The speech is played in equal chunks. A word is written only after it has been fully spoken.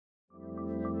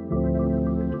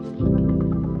Hi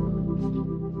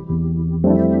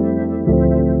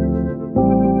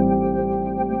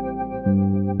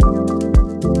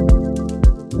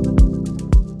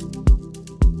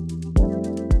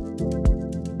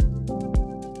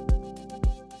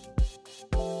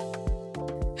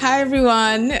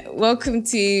everyone, welcome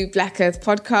to Black Earth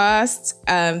Podcast.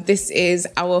 This is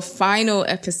our final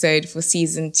episode for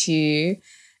season 2,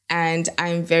 and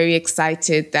I'm very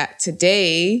excited that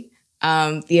today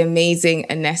the amazing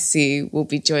Anesu will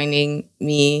be joining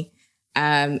me,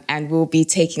 and we'll be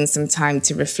taking some time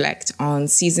to reflect on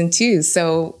season 2.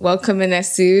 So welcome,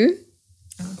 Anesu.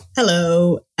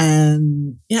 Hello.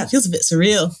 It feels a bit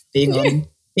surreal being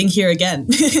here again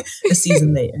a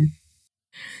season later.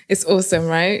 It's awesome,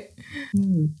 right?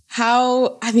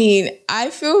 I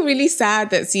feel really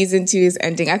sad that season 2 is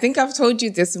ending. I think I've told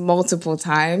you this multiple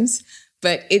times,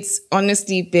 but it's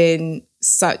honestly been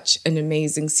such an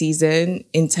amazing season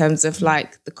in terms of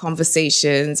like the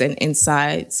conversations and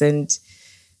insights and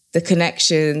the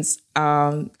connections.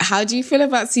 How do you feel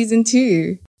about season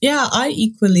 2? Yeah, I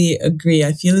equally agree.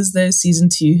 I feel as though season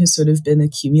 2 has sort of been an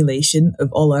accumulation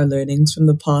of all our learnings from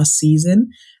the past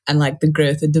season and like the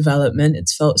growth and development.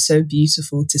 It's felt so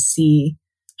beautiful to see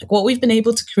like what we've been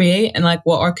able to create and like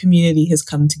what our community has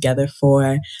come together for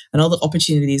and all the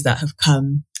opportunities that have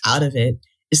come out of it.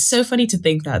 It's so funny to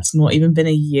think that it's not even been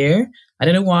a year. I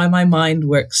don't know why my mind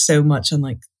works so much on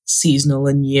like seasonal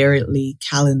and yearly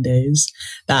calendars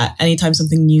that anytime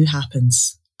something new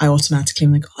happens, I automatically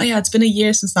am like, oh yeah, it's been a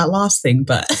year since that last thing,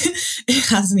 but it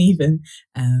hasn't even,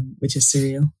 which is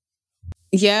surreal.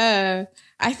 Yeah,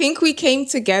 I think we came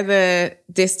together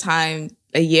this time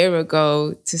a year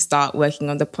ago to start working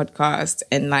on the podcast,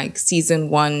 and like season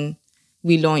 1,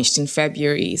 we launched in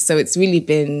February. So it's really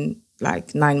been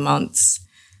like 9 months.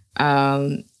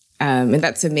 And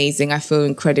that's amazing. I feel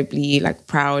incredibly like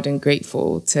proud and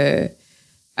grateful to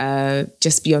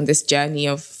just be on this journey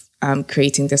of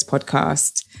creating this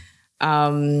podcast.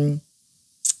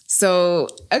 So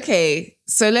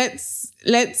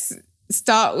let's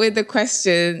start with the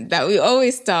question that we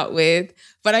always start with,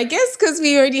 but I guess because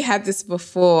we already had this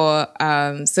before.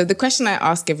 So the question I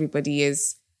ask everybody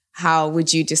is, how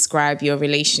would you describe your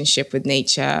relationship with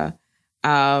nature?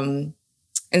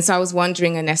 And so I was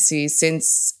wondering, Anesu,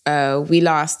 since we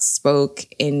last spoke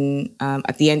in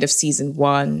at the end of season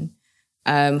 1,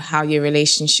 how your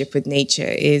relationship with nature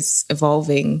is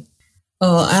evolving.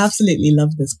 Oh, I absolutely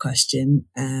love this question.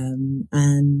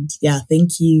 And yeah,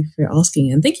 thank you for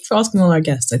asking. And thank you for asking all our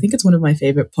guests. I think it's one of my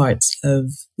favorite parts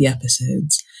of the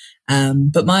episodes.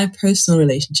 But my personal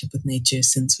relationship with nature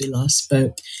since we last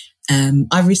spoke,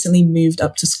 I've recently moved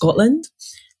up to Scotland,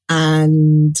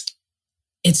 and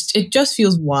it just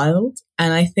feels wild.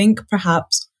 And I think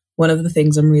perhaps one of the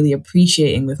things I'm really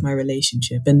appreciating with my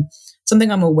relationship, and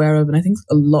something I'm aware of, and I think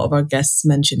a lot of our guests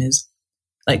mention, is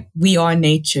like we are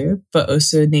nature, but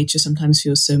also nature sometimes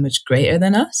feels so much greater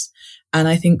than us. And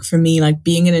I think for me, like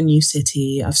being in a new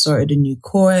city, I've started a new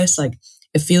course, like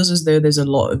it feels as though there's a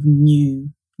lot of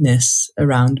newness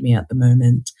around me at the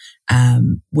moment,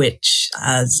 which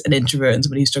as an introvert and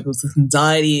somebody who struggles with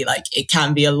anxiety, like it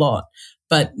can be a lot.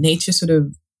 But nature sort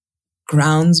of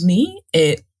grounds me.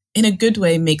 It, in a good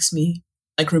way, makes me,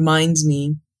 like reminds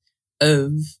me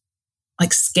of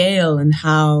like scale and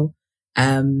how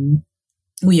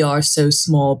we are so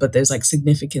small, but there's like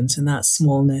significance in that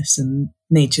smallness, and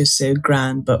nature's so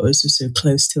grand, but also so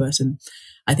close to us. And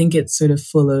I think it's sort of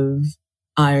full of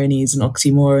ironies and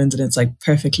oxymorons, and it's like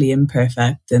perfectly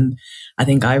imperfect. And I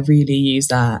think I really use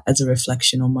that as a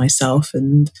reflection on myself.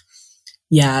 And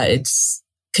yeah, it's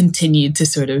continued to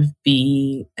sort of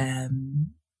be a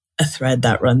thread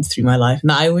that runs through my life and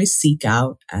that I always seek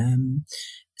out.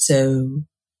 So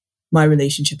my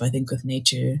relationship, I think, with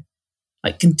nature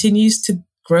like continues to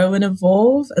grow and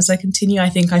evolve as I continue. I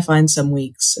think I find some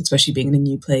weeks, especially being in a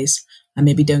new place, I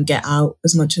maybe don't get out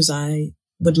as much as I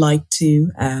would like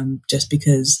to, just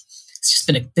because it's just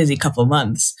been a busy couple of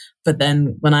months. But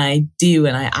then when I do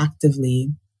and I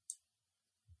actively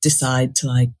decide to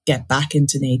like get back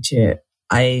into nature,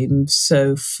 I'm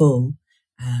so full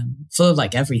of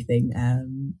like everything.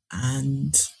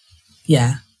 And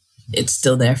yeah, it's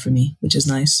still there for me, which is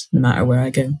nice no matter where I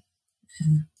go.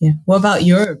 Yeah. What about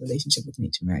your relationship with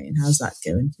nature, Marion? How's that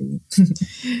going for you?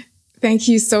 Thank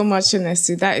you so much,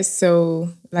 Anesu. That is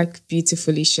so like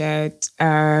beautifully shared.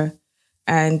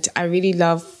 And I really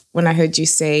love when I heard you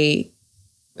say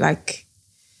like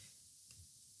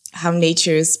how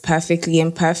nature is perfectly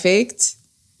imperfect.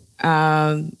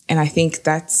 And I think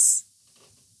that's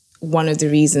one of the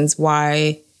reasons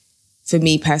why, for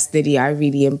me personally, I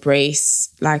really embrace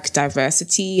like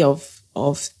diversity of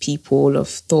of people, of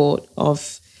thought,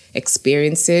 of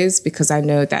experiences, because I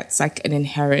know that's like an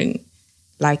inherent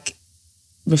like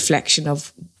reflection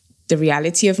of the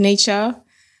reality of nature.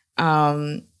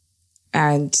 And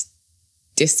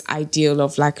this ideal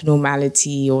of like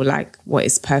normality or like what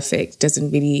is perfect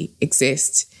doesn't really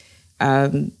exist,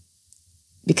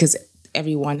 because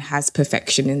everyone has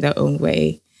perfection in their own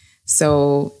way.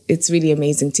 So it's really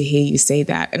amazing to hear you say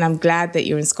that. And I'm glad that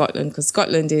you're in Scotland, because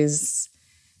Scotland is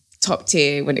top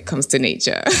tier when it comes to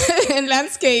nature and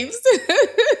landscapes.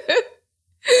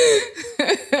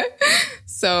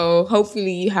 So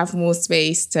hopefully you have more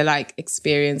space to like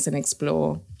experience and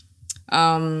explore.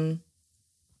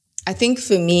 I think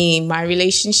for me, my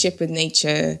relationship with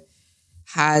nature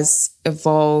has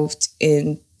evolved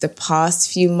in the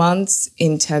past few months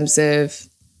in terms of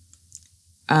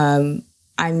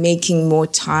I'm making more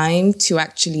time to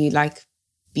actually like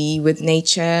be with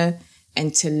nature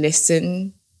and to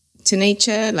listen to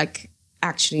nature, like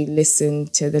actually listen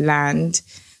to the land.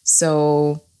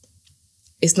 So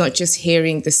it's not just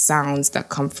hearing the sounds that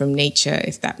come from nature,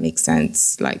 if that makes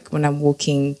sense. Like when I'm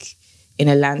walking in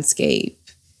a landscape,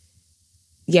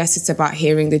 yes, it's about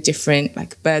hearing the different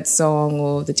like bird song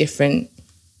or the different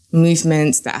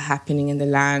movements that are happening in the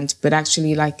land, but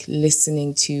actually like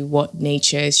listening to what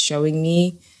nature is showing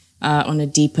me on a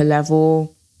deeper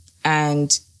level.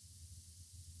 And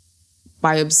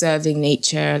by observing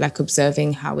nature, like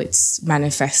observing how it's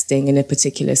manifesting in a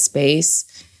particular space,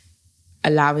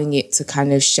 allowing it to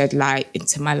kind of shed light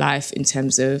into my life in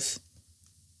terms of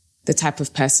the type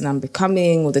of person I'm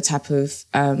becoming or the type of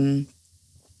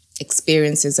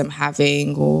experiences I'm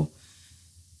having, or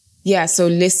so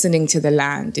listening to the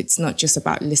land. It's not just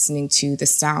about listening to the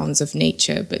sounds of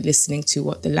nature, but listening to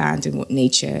what the land and what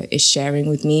nature is sharing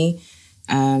with me,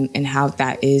 and how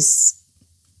that is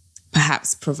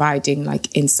perhaps providing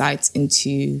like insights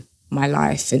into my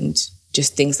life and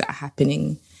just things that are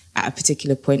happening at a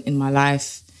particular point in my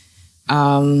life.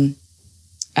 And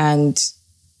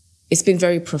it's been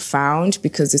very profound,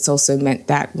 because it's also meant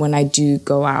that when I do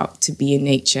go out to be in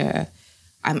nature,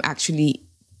 I'm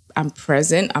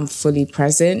present, I'm fully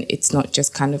present. It's not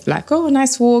just kind of like, oh,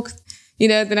 nice walk,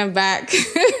 then I'm back.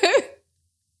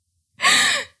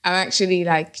 I'm actually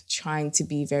like trying to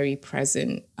be very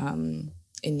present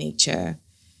in nature.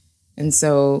 And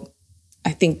so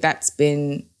I think that's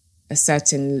been a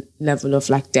certain level of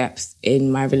like depth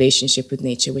in my relationship with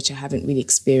nature, which I haven't really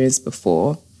experienced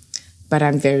before, but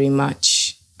I'm very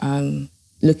much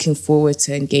looking forward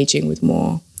to engaging with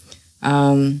more.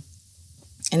 And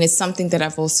it's something that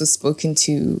I've also spoken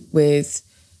to with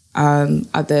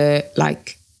other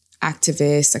like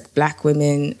activists, like Black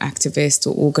women activists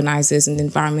or organizers in the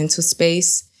environmental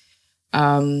space.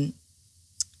 Quite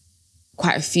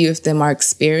a few of them are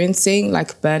experiencing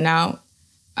like burnout,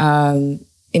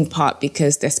 in part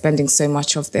because they're spending so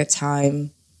much of their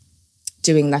time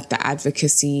doing like the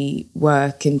advocacy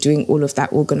work and doing all of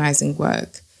that organizing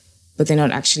work, but they're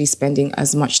not actually spending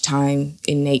as much time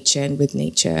in nature and with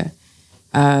nature.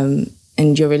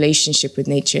 And your relationship with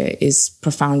nature is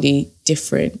profoundly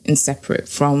different and separate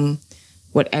from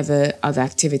whatever other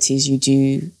activities you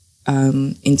do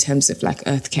in terms of like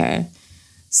earth care.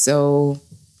 So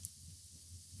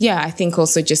yeah, I think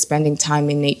also just spending time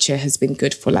in nature has been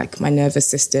good for like my nervous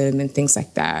system and things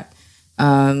like that.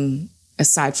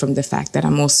 Aside from the fact that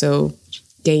I'm also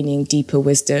gaining deeper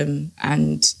wisdom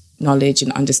and knowledge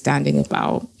and understanding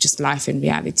about just life and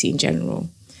reality in general.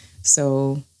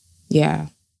 So, yeah.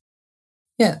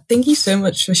 Yeah, thank you so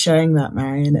much for sharing that,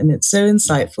 Marion. And it's so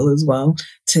insightful as well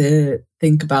to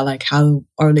think about like how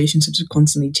our relationships are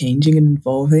constantly changing and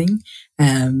evolving.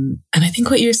 And I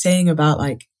think what you're saying about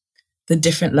like the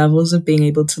different levels of being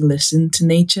able to listen to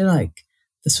nature, like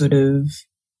the sort of,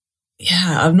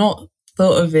 I've not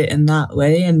thought of it in that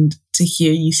way. And to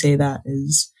hear you say that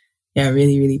is,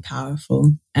 really, really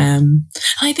powerful.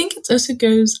 I think it also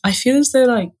goes, I feel as though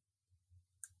like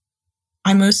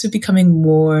I'm also becoming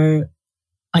more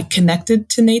like connected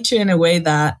to nature in a way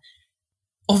that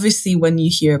obviously when you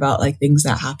hear about like things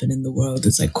that happen in the world,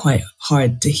 it's like quite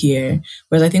hard to hear.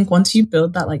 Whereas I think once you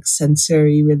build that like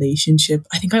sensory relationship,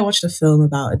 I think I watched a film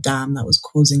about a dam that was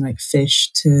causing like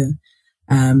fish to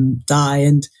die.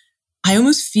 And I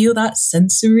almost feel that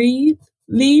sensory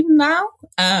now,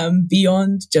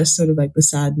 beyond just sort of like the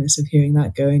sadness of hearing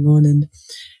that going on. And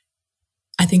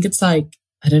I think it's like,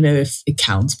 I don't know if it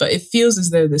counts, but it feels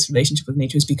as though this relationship with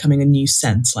nature is becoming a new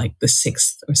sense, like the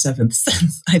sixth or seventh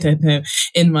sense, I don't know,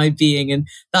 in my being. And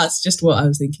that's just what I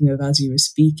was thinking of as you were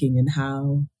speaking, and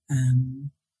how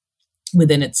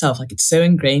within itself, like it's so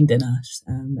ingrained in us.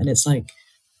 And it's like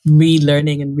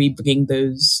relearning and rebringing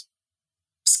those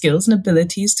skills and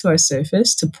abilities to our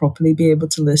surface to properly be able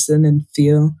to listen and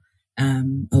feel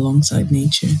alongside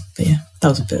nature. But yeah, that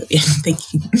was a bit. Yeah,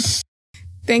 thank you.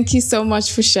 Thank you so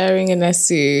much for sharing,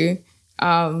 Anesu.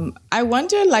 I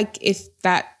wonder, like, if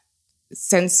that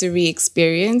sensory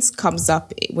experience comes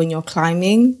up when you're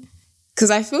climbing,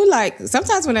 because I feel like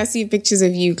sometimes when I see pictures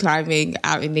of you climbing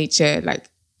out in nature, like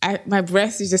my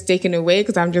breath is just taken away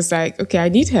because I'm just like, okay, I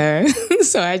need her,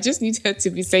 so I just need her to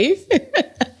be safe.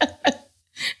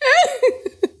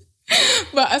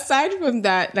 But aside from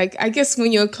that, like, I guess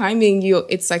when you're climbing,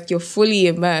 it's like you're fully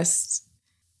immersed.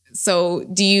 So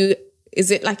do you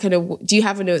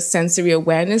have a sensory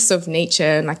awareness of nature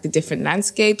and like the different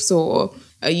landscapes, or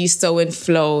are you so in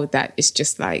flow that it's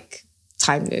just like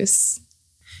timeless?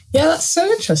 Yeah, that's so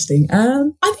interesting.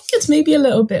 I think it's maybe a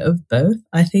little bit of both.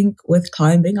 I think with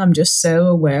climbing, I'm just so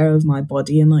aware of my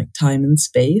body and like time and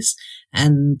space.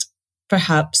 And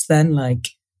perhaps then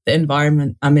like the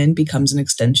environment I'm in becomes an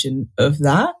extension of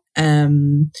that.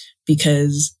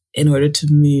 Because in order to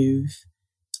move,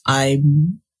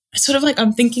 I'm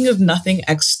thinking of nothing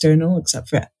external except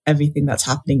for everything that's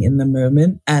happening in the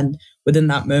moment. And within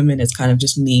that moment, it's kind of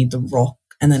just me, the rock,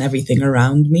 and then everything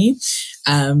around me.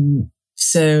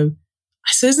 So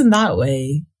I suppose in that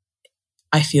way,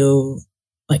 I feel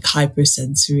like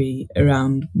hypersensory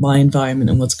around my environment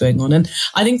and what's going on. And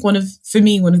I think one of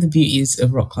the beauties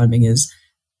of rock climbing is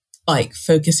like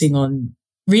focusing on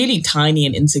really tiny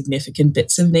and insignificant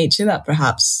bits of nature that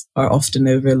perhaps are often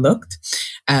overlooked.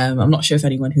 I'm not sure if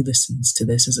anyone who listens to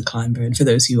this is a climber, and for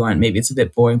those who aren't, maybe it's a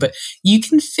bit boring, but you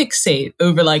can fixate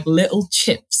over like little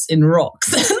chips in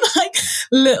rocks and like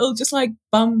little just like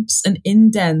bumps and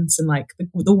indents and like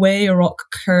the way a rock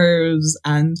curves.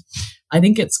 And I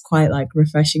think it's quite like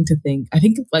refreshing to think. I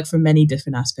think like for many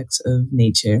different aspects of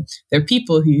nature, there are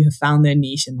people who have found their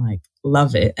niche and like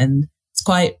love it, and it's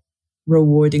quite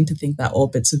rewarding to think that all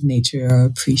bits of nature are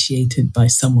appreciated by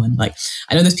someone. Like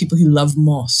I know there's people who love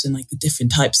moss and like the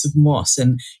different types of moss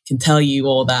and can tell you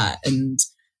all that. And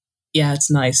yeah,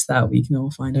 it's nice that we can all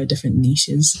find our different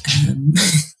niches.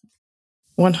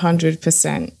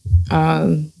 100%.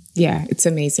 Yeah, it's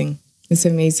amazing. It's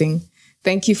amazing.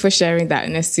 Thank you for sharing that,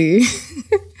 Anesu.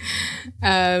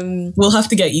 We'll have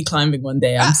to get you climbing one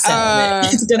day. I'm set on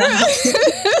it. It's gonna happen.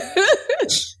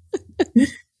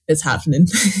 It's happening.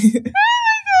 Oh my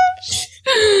gosh.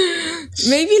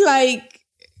 Maybe like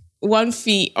 1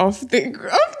 feet off the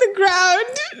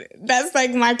ground. That's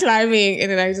like my climbing,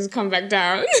 and then I just come back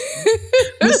down.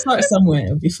 We'll start somewhere.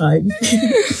 It'll be fine.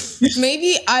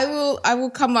 Maybe I will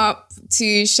come up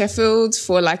to Sheffield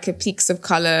for like a Peaks of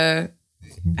Colour.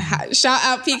 Shout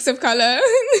out Peaks of Colour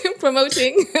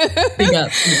promoting. Big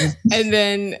up. And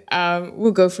then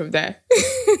we'll go from there.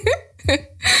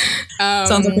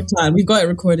 Sounds like a plan. We've got it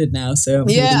recorded now, so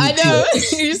yeah, I know.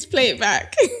 You just play it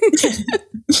back.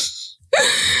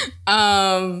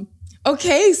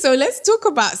 Okay, so let's talk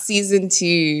about season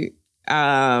 2.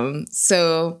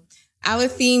 So our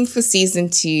theme for season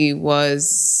 2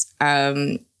 was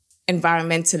environmentalism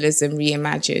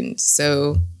reimagined.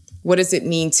 So what does it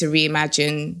mean to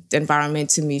reimagine the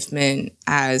environmental movement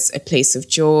as a place of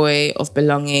joy, of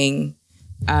belonging,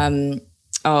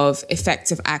 of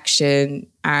effective action,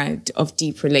 and of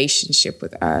deep relationship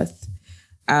with Earth?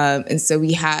 And so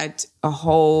we had a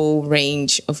whole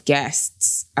range of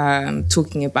guests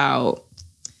talking about,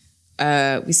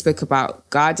 we spoke about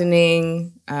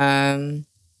gardening,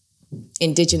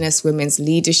 Indigenous women's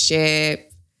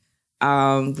leadership.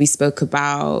 We spoke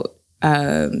about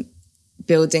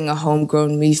building a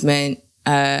homegrown movement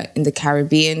in the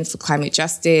Caribbean for climate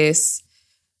justice,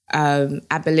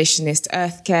 abolitionist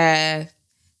earth care,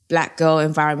 Black girl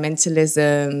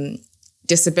environmentalism,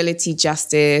 disability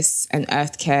justice and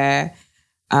earth care,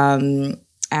 and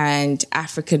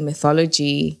African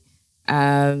mythology,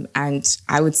 and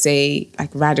I would say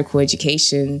like radical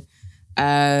education.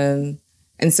 And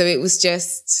so it was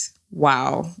just,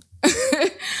 wow.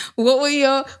 What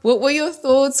were your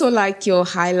thoughts or like your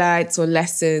highlights or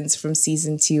lessons from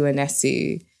season 2,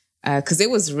 Anesu? Because it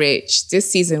was rich.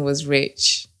 This season was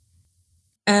rich.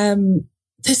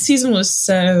 This season was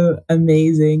so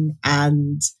amazing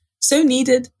and so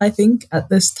needed, I think, at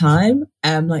this time.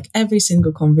 Like every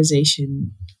single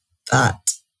conversation that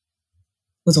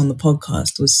was on the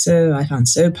podcast was I found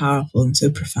so powerful and so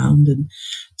profound and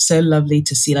so lovely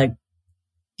to see, like,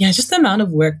 yeah, just the amount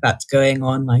of work that's going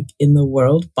on like in the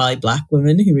world by Black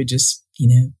women who are just,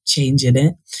 changing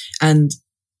it. And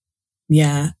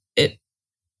yeah,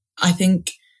 I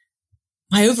think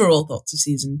my overall thoughts of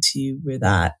season 2 were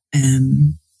that I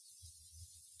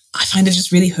find it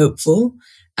just really hopeful.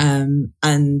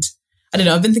 And I don't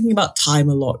know, I've been thinking about time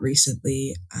a lot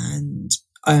recently, and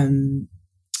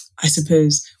I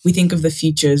suppose we think of the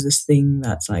future as this thing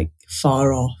that's like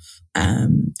far off,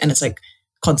 and it's like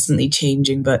constantly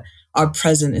changing, but our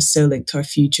present is so linked to our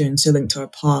future and so linked to our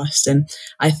past. And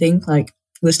I think like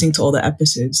listening to all the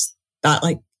episodes, that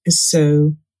like is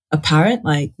so apparent,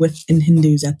 like within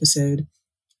Hindu's episode,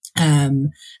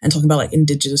 and talking about like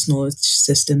indigenous knowledge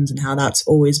systems and how that's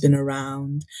always been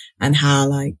around, and how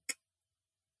like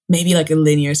maybe like a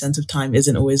linear sense of time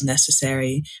isn't always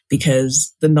necessary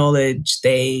because the knowledge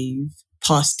they've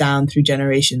passed down through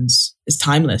generations is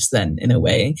timeless then in a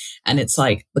way. And it's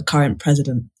like the current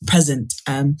present.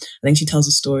 I think she tells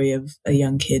a story of a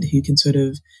young kid who can sort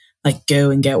of like go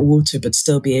and get water, but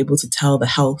still be able to tell the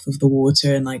health of the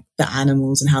water and like the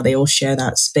animals and how they all share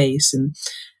that space. And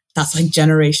that's like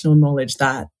generational knowledge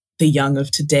that the young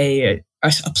of today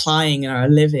are applying and are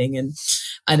living. And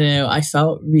I don't know, I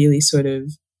felt really sort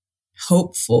of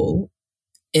hopeful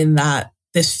in that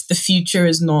the future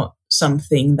is not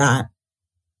something that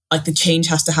like the change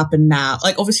has to happen now.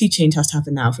 Like obviously change has to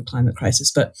happen now for climate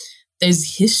crisis, but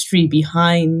there's history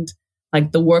behind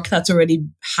like the work that's already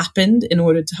happened in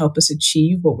order to help us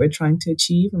achieve what we're trying to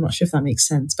achieve. I'm not sure if that makes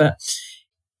sense, but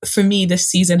for me, this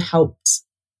season helped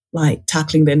like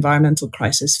tackling the environmental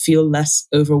crisis feel less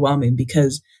overwhelming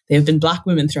because there have been Black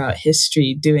women throughout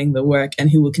history doing the work and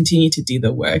who will continue to do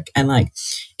the work. And like,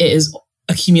 it is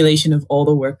accumulation of all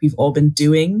the work we've all been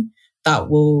doing that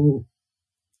will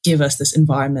give us this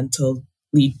environmentally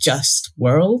just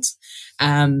world.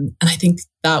 And I think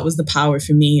that was the power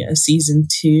for me of season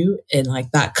 2 in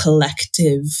like that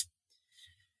collective,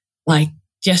 like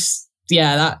just,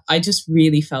 yeah, that I just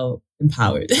really felt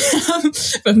empowered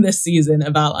from this season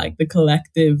about like the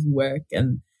collective work.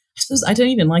 And I suppose I don't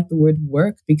even like the word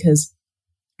work because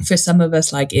for some of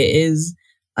us, like it is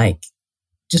like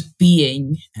just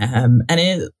being, and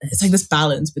it's like this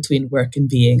balance between work and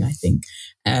being, I think.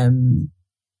 And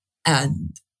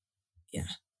yeah,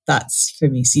 that's for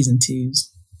me season 2's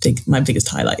my biggest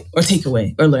highlight or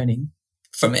takeaway or learning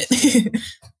from it.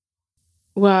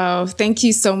 Wow, thank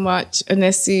you so much,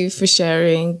 Anesu, for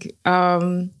sharing.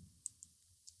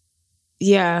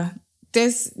 Yeah,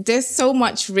 there's so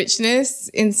much richness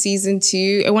in season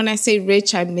 2. And when I say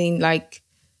rich, I mean like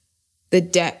the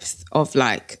depth of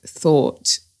like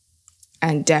thought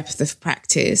and depth of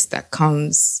practice that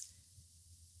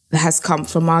has come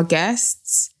from our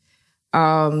guests.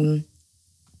 I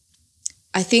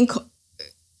think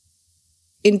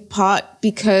in part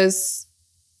because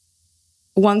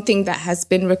one thing that has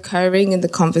been recurring in the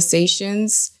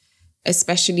conversations,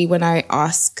 especially when I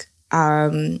ask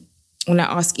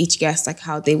each guest like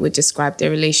how they would describe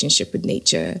their relationship with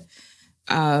nature,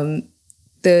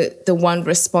 the one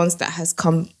response that has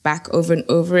come back over and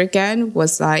over again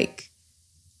was like,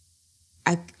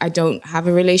 I don't have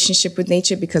a relationship with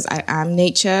nature because I am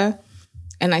nature.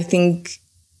 And I think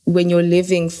when you're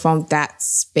living from that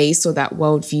space or that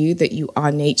worldview that you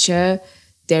are nature,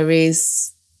 there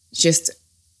is just,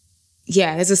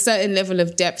 there's a certain level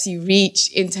of depth you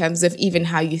reach in terms of even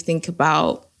how you think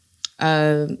about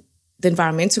the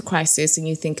environmental crisis, and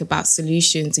you think about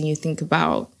solutions, and you think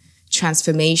about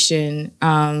transformation.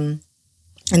 And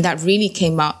that really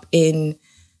came up in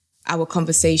our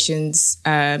conversations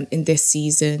in this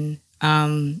season.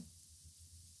 And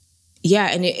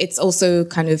it's also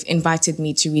kind of invited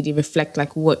me to really reflect,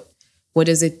 like, what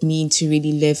does it mean to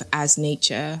really live as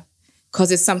nature?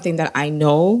 Because it's something that I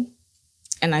know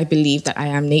and I believe that I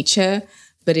am nature,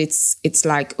 but it's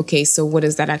like, okay, so what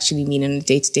does that actually mean in a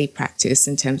day-to-day practice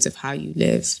in terms of how you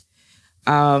live?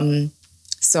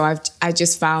 So I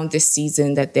just found this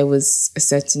season that there was a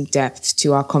certain depth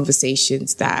to our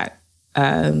conversations that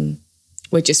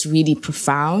were just really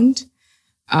profound.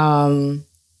 I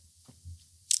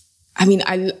mean,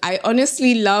 I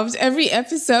honestly loved every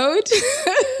episode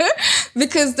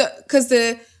because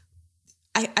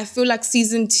I feel like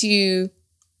season 2,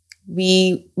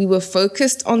 we were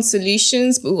focused on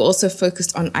solutions, but we were also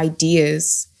focused on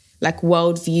ideas, like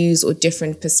worldviews or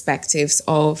different perspectives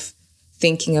of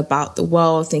thinking about the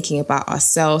world, thinking about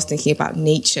ourselves, thinking about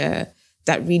nature,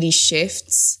 that really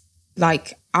shifts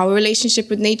like our relationship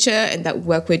with nature and that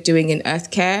work we're doing in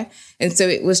Earth Care. And so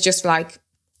it was just like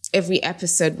every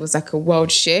episode was like a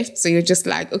world shift. So you're just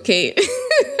like, okay,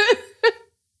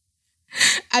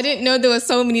 I didn't know there were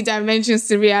so many dimensions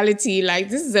to reality. Like,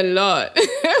 this is a lot.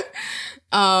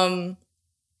 I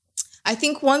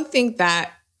think one thing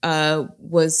that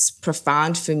was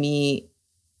profound for me,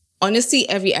 honestly,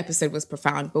 every episode was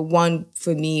profound, but one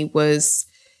for me was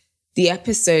the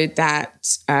episode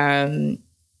that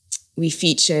we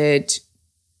featured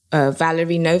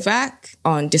Valerie Novak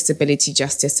on disability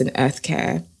justice and earth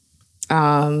care.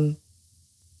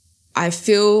 I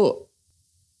feel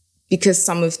because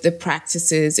some of the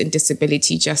practices in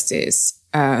disability justice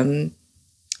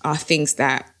are things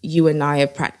that you and I are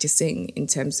practicing in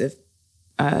terms of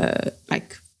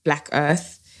like Black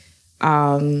Earth.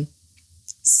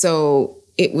 So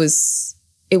it was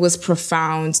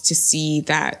profound to see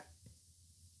that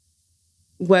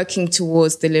working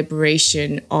towards the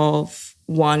liberation of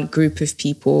one group of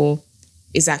people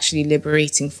is actually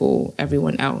liberating for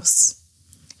everyone else.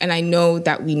 And I know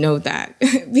that we know that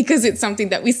because it's something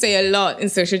that we say a lot in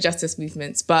social justice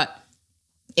movements. But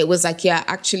it was like, yeah,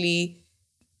 actually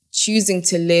choosing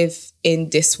to live in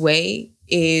this way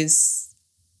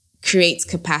creates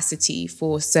capacity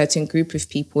for a certain group of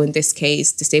people, in this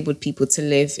case, disabled people, to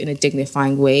live in a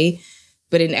dignifying way.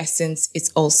 But in essence,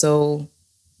 it's also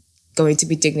going to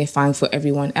be dignifying for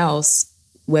everyone else,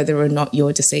 whether or not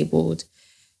you're disabled.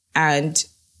 And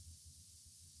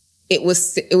it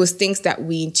was things that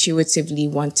we intuitively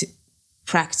want to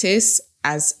practice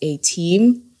as a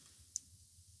team,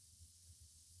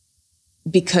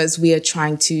 because we are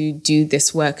trying to do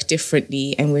this work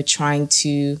differently, and we're trying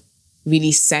to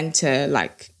really center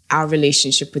like our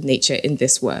relationship with nature in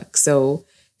this work. So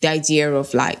the idea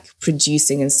of like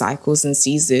producing in cycles and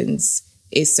seasons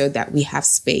is so that we have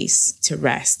space to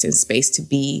rest and space to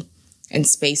be and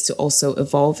space to also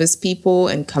evolve as people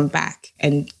and come back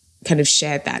and kind of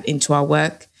share that into our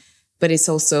work. But it's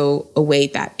also a way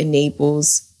that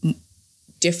enables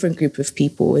different group of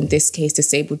people, in this case,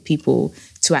 disabled people,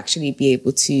 to actually be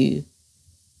able to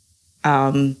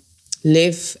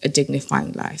live a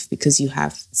dignifying life because you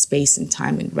have space and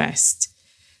time and rest.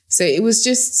 So it was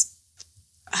just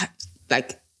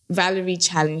like Valerie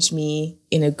challenged me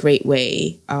in a great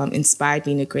way, inspired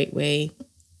me in a great way.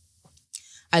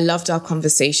 I loved our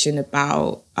conversation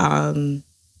about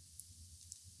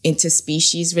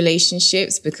interspecies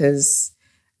relationships because,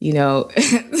 you know,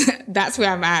 that's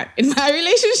where I'm at in my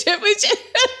relationship with you.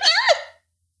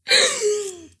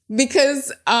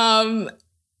 Because,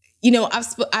 you know,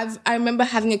 I remember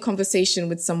having a conversation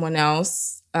with someone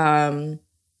else, and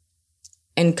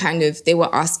kind of they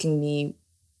were asking me.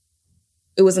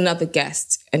 It was another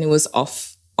guest, and it was off.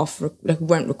 Like we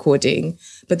weren't recording,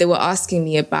 but they were asking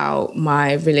me about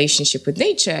my relationship with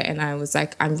nature, and I was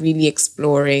like, I'm really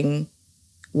exploring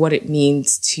what it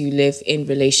means to live in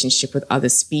relationship with other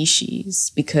species,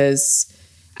 because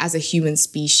as a human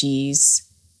species,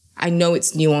 I know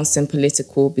it's nuanced and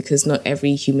political because not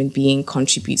every human being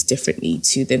contributes differently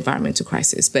to the environmental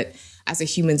crisis. But as a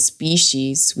human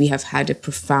species, we have had a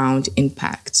profound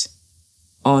impact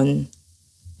on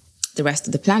the rest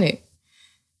of the planet.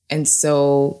 And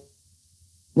so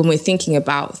when we're thinking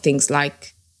about things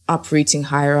like uprooting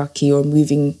hierarchy or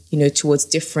moving, you know, towards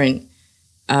different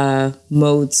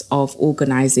modes of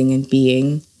organizing and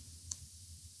being,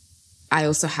 I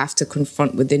also have to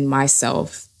confront within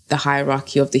myself the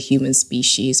hierarchy of the human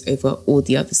species over all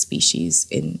the other species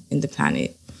in the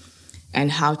planet,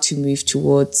 and how to move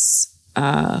towards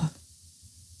a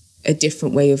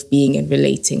different way of being and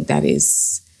relating that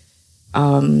is,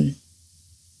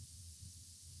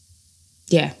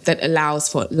 that allows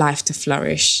for life to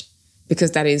flourish,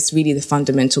 because that is really the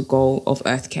fundamental goal of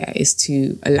Earth Care, is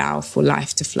to allow for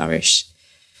life to flourish.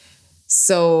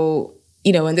 So,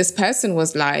 you know, and this person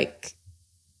was like,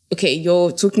 okay,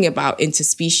 you're talking about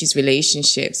interspecies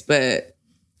relationships, but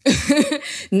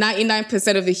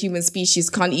 99% of the human species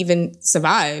can't even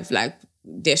survive. Like,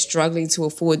 they're struggling to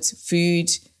afford food.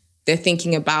 They're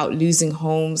thinking about losing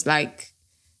homes. Like,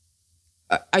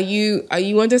 are you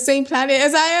on the same planet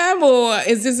as I am, or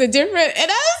is this a different? And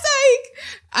I was like,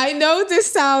 I know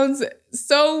this sounds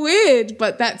so weird,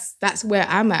 but that's where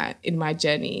I'm at in my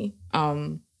journey.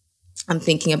 I'm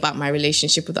thinking about my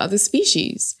relationship with other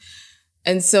species.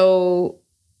 And so,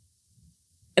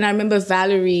 and I remember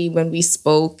Valerie, when we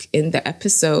spoke in the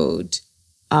episode,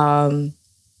 one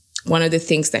of the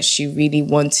things that she really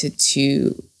wanted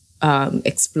to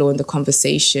explore in the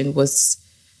conversation was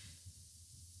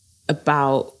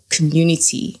about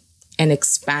community and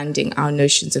expanding our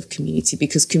notions of community,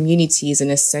 because community is an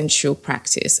essential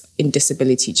practice in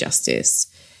disability justice.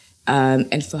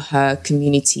 And for her,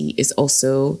 community is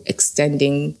also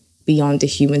extending beyond the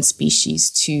human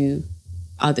species to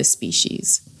other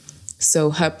species.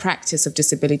 So her practice of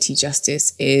disability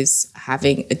justice is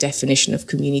having a definition of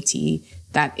community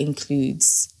that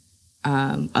includes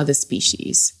other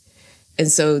species. And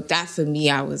so that, for me,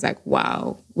 I was like,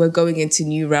 wow, we're going into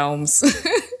new realms.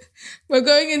 We're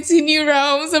going into new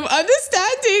realms of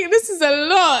understanding. This is a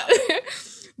lot.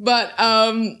 But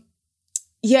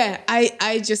yeah,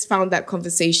 I just found that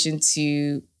conversation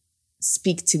to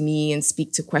speak to me and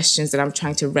speak to questions that I'm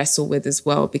trying to wrestle with as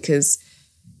well. Because,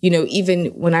 you know, even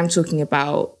when I'm talking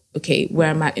about, okay, where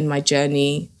I'm at in my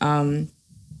journey,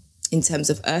 in terms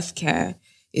of earth care,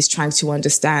 is trying to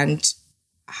understand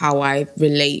how I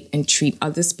relate and treat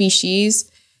other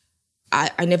species.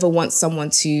 I never want someone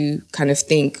to kind of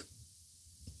think,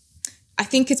 I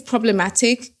think it's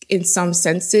problematic in some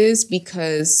senses,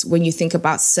 because when you think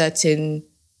about certain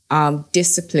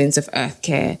disciplines of earth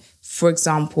care, for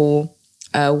example,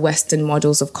 Western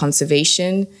models of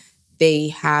conservation, they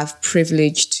have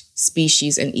privileged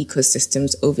species and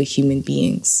ecosystems over human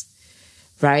beings,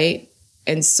 right?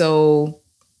 And so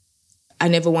I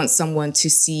never want someone to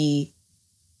see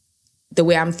the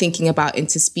way I'm thinking about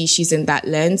interspecies in that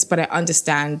lens, but I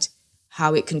understand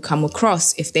how it can come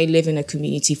across if they live in a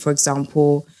community, for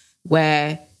example,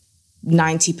 where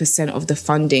 90% of the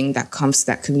funding that comes to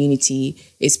that community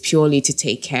is purely to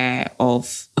take care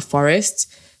of a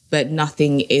forest, but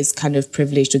nothing is kind of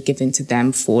privileged or given to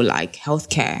them for like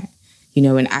healthcare, you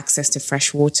know, and access to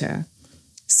fresh water.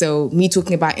 So me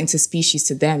talking about interspecies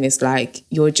to them is like,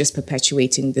 you're just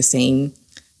perpetuating the same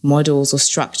models or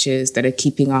structures that are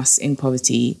keeping us in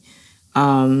poverty.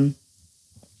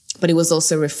 But it was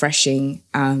also refreshing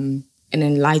and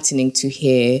enlightening to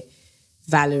hear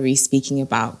Valerie speaking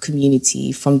about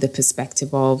community from the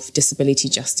perspective of disability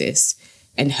justice,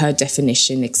 and her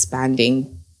definition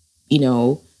expanding, you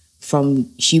know,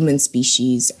 from human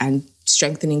species and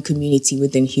strengthening community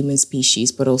within human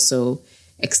species, but also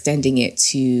extending it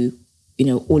to, you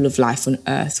know, all of life on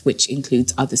Earth, which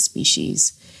includes other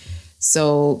species.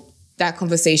 So that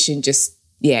conversation just,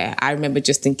 yeah, I remember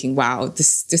just thinking, wow,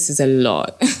 this is a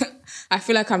lot. I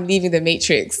feel like I'm leaving the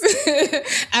matrix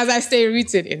as I stay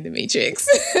rooted in the matrix.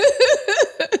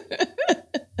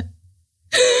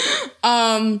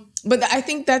 But I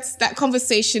think that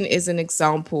conversation is an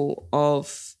example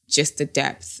of just the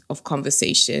depth of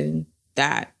conversation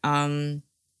that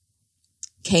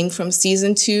came from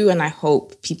season 2, and I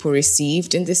hope people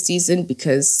received in this season,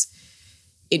 because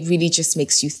it really just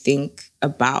makes you think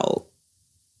about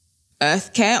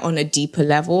earth care on a deeper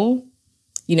level.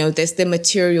 You know, there's the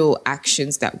material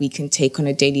actions that we can take on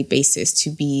a daily basis to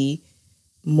be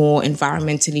more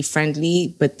environmentally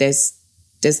friendly, but there's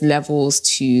levels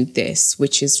to this,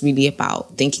 which is really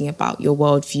about thinking about your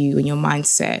worldview and your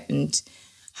mindset and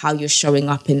how you're showing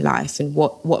up in life and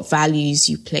what values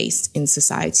you place in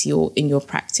society or in your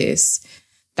practice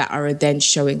that are then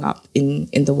showing up in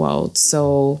the world.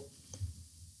 So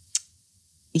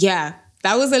yeah,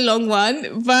 that was a long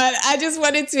one, but I just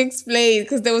wanted to explain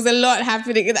because there was a lot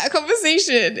happening in that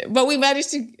conversation, but we managed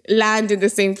to land in the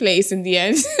same place in the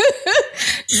end.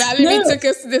 Valerie took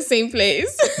us to the same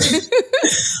place.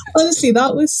 Honestly,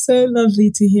 that was so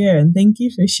lovely to hear. And thank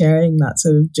you for sharing that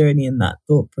sort of journey and that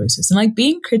thought process. And like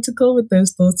being critical with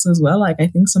those thoughts as well. Like I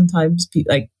think sometimes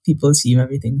people assume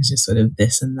everything is just sort of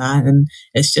this and that. And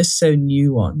it's just so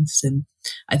nuanced. And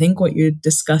I think what you're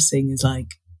discussing is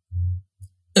like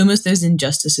almost those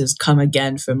injustices come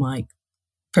again from like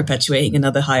perpetuating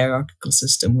another hierarchical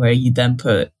system where you then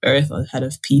put Earth ahead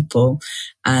of people.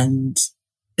 And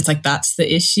it's like that's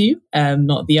the issue,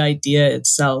 not the idea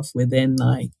itself within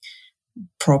like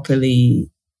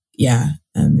properly,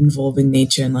 involving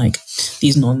nature and like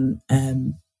these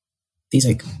these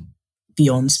like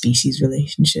beyond species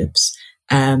relationships.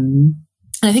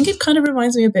 I think it kind of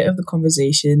reminds me a bit of the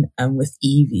conversation with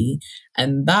Evie,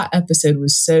 and that episode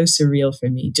was so surreal for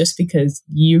me just because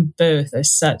you both are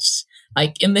such,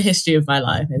 like in the history of my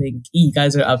life, I think you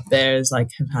guys are up there as like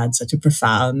have had such a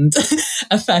profound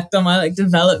effect on my like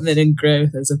development and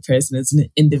growth as a person, as an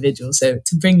individual. So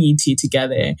to bring you two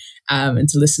together and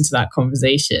to listen to that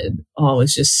conversation,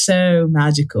 was just so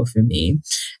magical for me.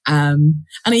 And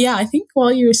yeah, I think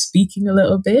while you were speaking a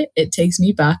little bit, it takes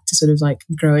me back to sort of like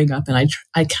growing up, and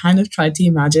I kind of tried to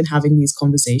imagine having these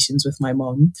conversations with my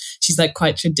mom. She's like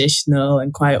quite traditional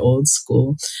and quite old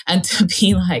school, and to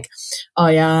be like, oh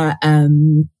yeah,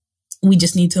 we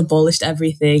just need to abolish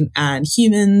everything, and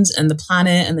humans and the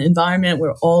planet and the environment,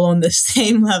 we're all on the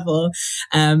same level.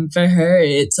 For her,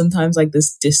 it's sometimes like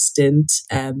this distant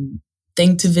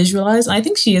thing to visualize. And I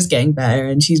think she is getting better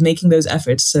and she's making those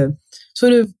efforts to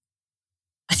sort of,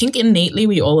 I think innately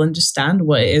we all understand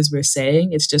what it is we're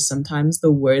saying. It's just sometimes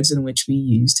the words in which we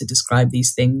use to describe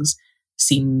these things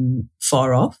seem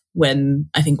far off, when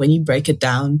I think when you break it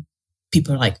down,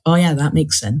 people are like, oh yeah, that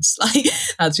makes sense. Like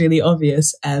that's really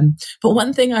obvious. But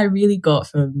one thing I really got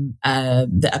from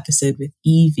the episode with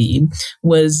Evie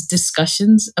was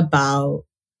discussions about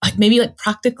like maybe like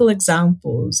practical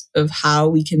examples of how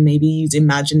we can maybe use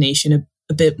imagination a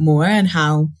a bit more, and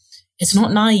how it's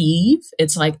not naive.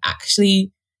 It's like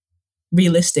actually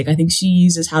realistic. I think she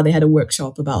uses how they had a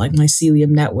workshop about like mycelium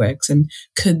networks, and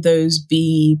could those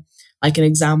be like an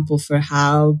example for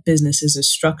how businesses are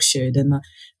structured. And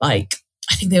like,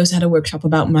 I think they also had a workshop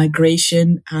about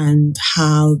migration and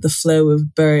how the flow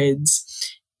of birds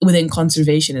within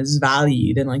conservation is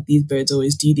valued. And like, these birds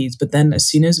always do these. But then as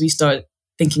soon as we start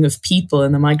thinking of people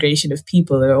and the migration of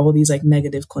people, there are all these like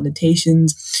negative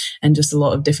connotations and just a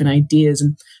lot of different ideas.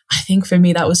 And I think for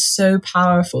me, that was so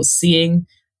powerful, seeing,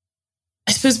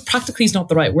 I suppose practically is not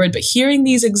the right word, but hearing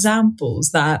these examples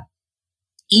that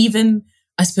even,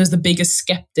 I suppose, the biggest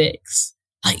skeptics,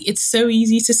 like, it's so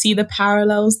easy to see the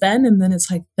parallels then. And then it's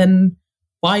like, then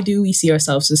why do we see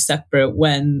ourselves as separate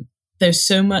when there's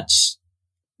so much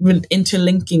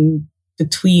interlinking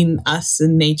between us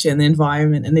and nature and the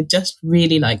environment? And it just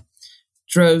really like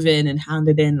drove in and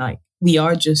handed in, like, we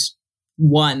are just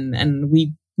one, and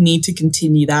we need to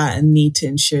continue that and need to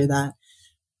ensure that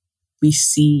we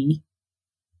see,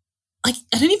 like,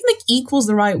 I don't even think equals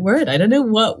the right word. I don't know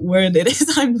what word it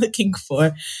is I'm looking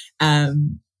for.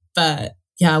 But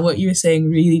yeah, what you were saying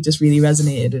really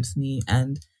resonated with me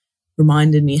and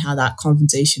reminded me how that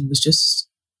conversation was just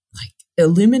like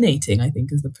illuminating, I think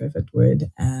is the perfect word.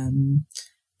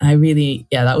 I really,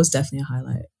 yeah, that was definitely a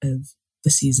highlight of the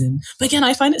season. But again,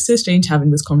 I find it so strange having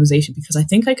this conversation, because I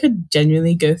think I could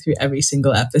genuinely go through every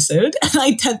single episode and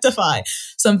identify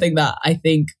something that I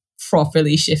think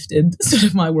properly shifted sort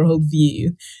of my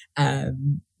worldview,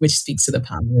 which speaks to the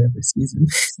power of the season.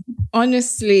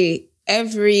 Honestly,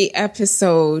 every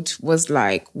episode was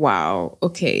like, wow,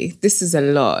 okay, this is a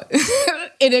lot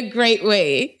in a great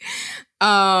way.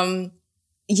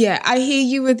 Yeah, I hear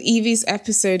you with Evie's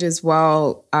episode as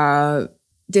well.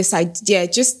 This idea,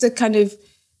 just the kind of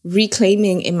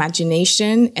reclaiming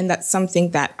imagination. And that's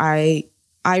something that I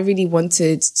really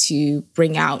wanted to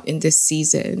bring out in this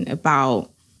season, about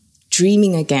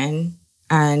dreaming again,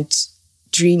 and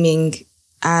dreaming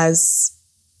as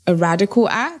a radical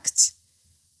act.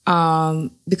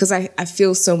 Because I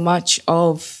feel so much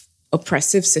of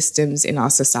oppressive systems in our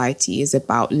society is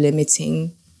about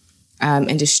limiting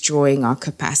and destroying our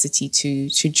capacity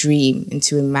to dream and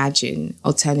to imagine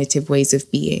alternative ways of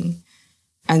being.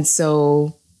 And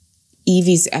so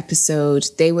Evie's episode,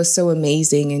 they were so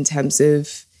amazing in terms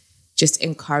of just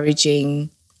encouraging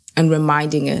and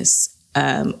reminding us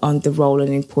on the role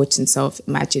and importance of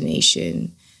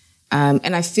imagination.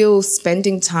 And I feel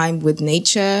spending time with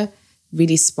nature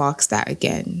really sparks that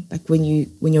again. Like when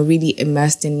you're really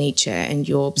immersed in nature and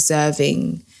you're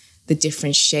observing the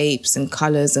different shapes and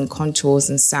colors and contours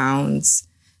and sounds,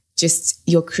 just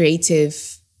your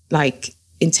creative like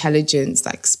intelligence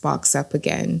like sparks up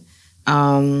again.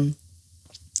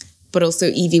 But also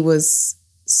Evie was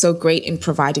so great in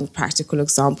providing practical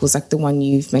examples, like the one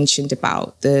you've mentioned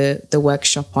about the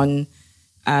workshop on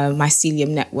mycelium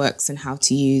networks and how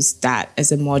to use that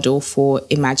as a model for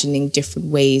imagining different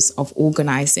ways of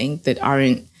organizing that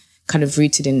aren't kind of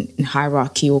rooted in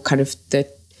hierarchy or kind of the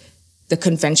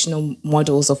conventional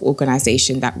models of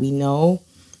organization that we know.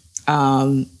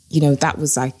 That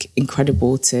was like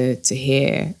incredible to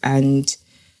hear. And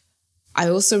I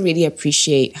also really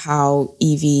appreciate how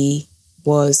Evie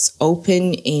was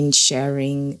open in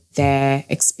sharing their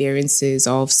experiences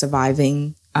of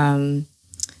surviving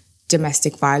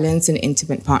domestic violence and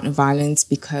intimate partner violence,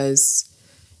 because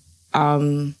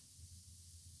I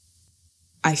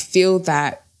feel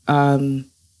that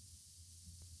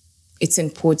it's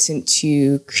important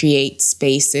to create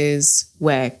spaces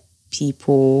where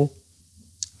people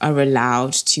are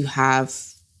allowed to have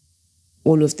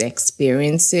all of the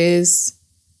experiences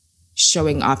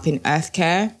showing up in Earth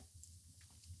Care.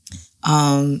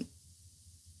 Because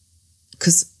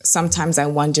sometimes I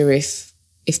wonder if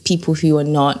people who are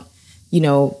not,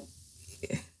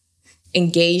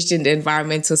 engaged in the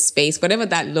environmental space, whatever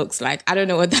that looks like, I don't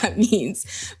know what that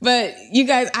means. But you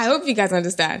guys, I hope you guys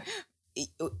understand.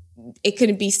 It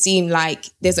can be seen like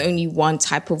there's only one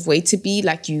type of way to be.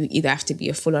 Like you either have to be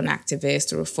a full-on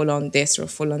activist or a full-on this or a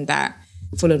full-on that,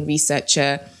 full-on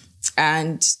researcher.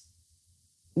 And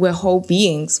we're whole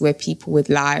beings. We're people with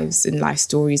lives and life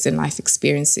stories and life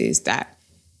experiences that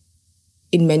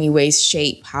in many ways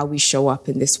shape how we show up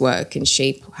in this work and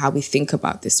shape how we think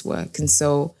about this work. And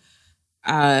so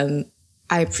I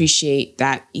appreciate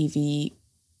that Evie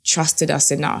trusted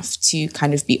us enough to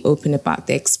kind of be open about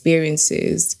their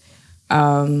experiences.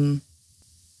 And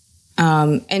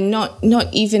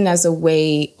not even as a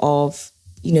way of,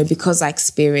 because I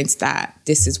experienced that,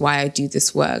 this is why I do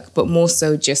this work, but more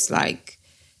so just like,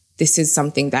 this is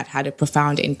something that had a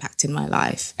profound impact in my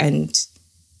life. And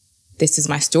this is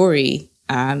my story.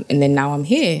 And then now I'm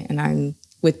here and I'm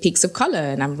with Peaks of Color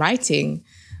and I'm writing.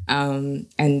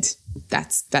 And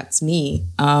that's me.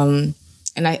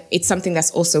 It's something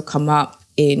that's also come up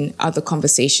in other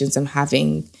conversations I'm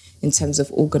having in terms of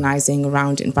organizing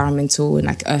around environmental and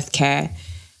like earth care,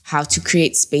 how to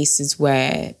create spaces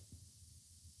where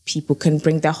people can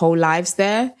bring their whole lives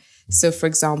there. So for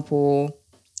example,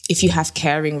 if you have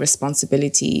caring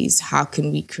responsibilities, how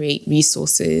can we create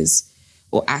resources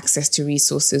or access to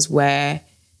resources where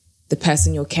the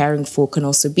person you're caring for can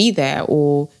also be there,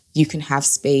 or you can have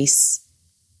space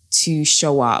to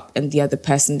show up and the other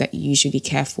person that you usually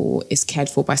care for is cared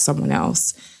for by someone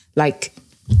else. Like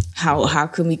how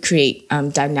can we create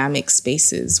dynamic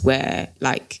spaces where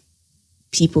like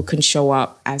people can show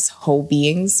up as whole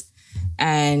beings?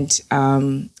 And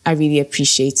I really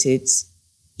appreciated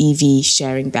Evie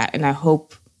sharing that. And I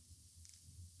hope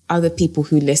other people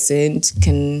who listened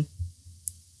can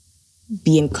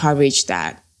be encouraged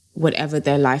that whatever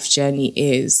their life journey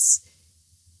is,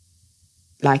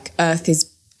 like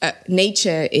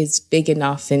nature is big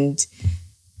enough and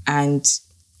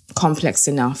complex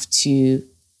enough to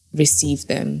receive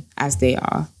them as they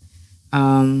are.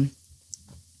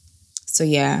 So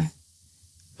yeah,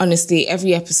 honestly,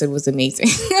 every episode was amazing.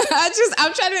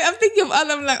 I'm thinking of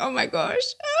other, I'm like, oh my gosh.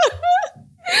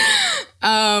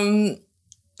 I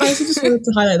also just wanted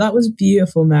to highlight, that was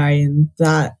beautiful, Marion,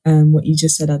 that what you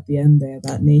just said at the end there,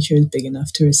 that nature is big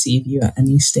enough to receive you at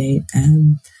any state.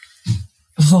 I'm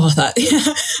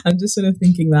just sort of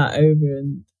thinking that over,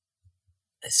 and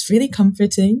it's really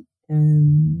comforting.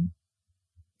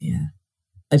 Yeah,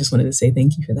 I just wanted to say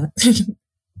thank you for that.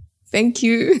 Thank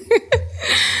you.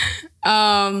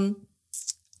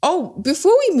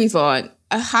 Before we move on,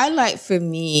 a highlight for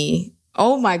me,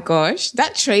 oh my gosh,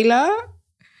 that trailer.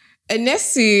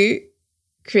 Anesu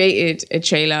created a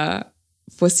trailer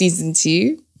for season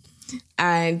 2,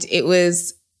 and it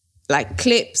was like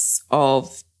clips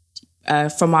of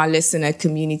from our listener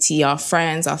community, our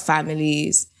friends, our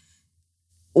families,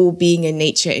 all being in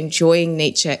nature, enjoying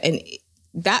nature. And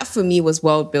that for me was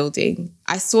world building.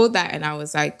 I saw that and I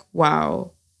was like,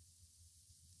 wow,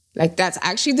 like that's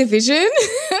actually the vision.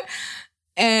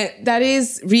 And that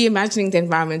is reimagining the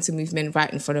environmental movement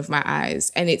right in front of my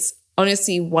eyes. And it's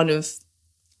honestly one of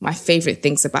my favorite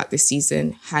things about this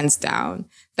season, hands down.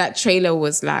 That trailer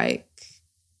was like,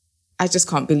 I just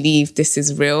can't believe this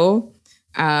is real.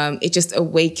 It just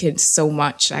awakened so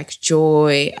much like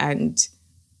joy and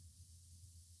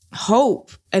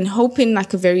hope in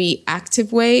like a very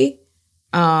active way.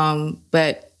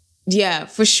 But yeah,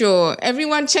 for sure.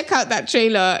 Everyone check out that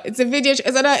trailer. It's a video.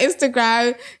 It's on our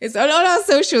Instagram. It's on all our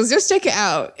socials. Just check it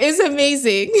out. It's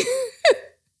amazing.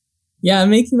 Yeah,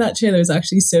 making that trailer is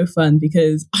actually so fun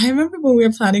because I remember when we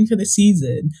were planning for the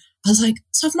season, I was like,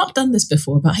 so I've not done this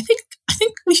before, but I think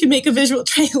we should make a visual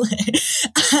trailer.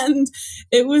 And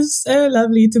it was so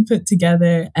lovely to put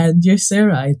together. And you're so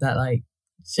right that like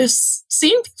just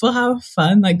seeing people have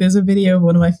fun. Like there's a video of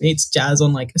one of my mates, Jazz,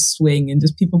 on like a swing and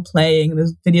just people playing. And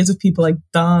there's videos of people like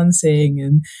dancing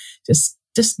and just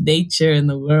nature in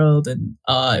the world. And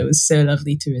it was so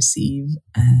lovely to receive.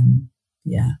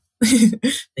 Yeah.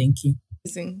 Thank you.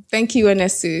 Thank you,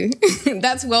 Anesu.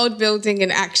 That's world building in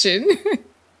action.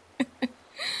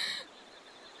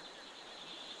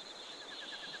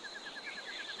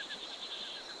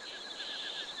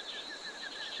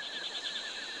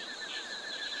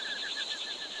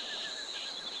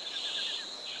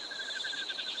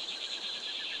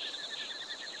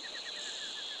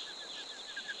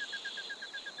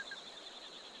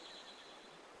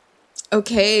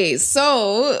 Okay,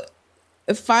 so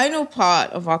the final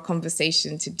part of our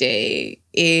conversation today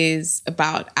is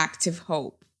about active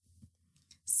hope.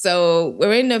 So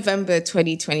we're in November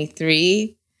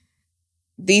 2023.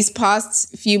 These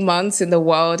past few months in the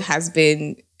world has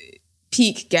been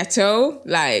peak ghetto.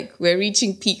 Like we're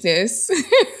reaching peakness.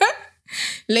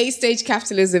 Late stage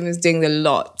capitalism is doing a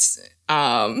lot.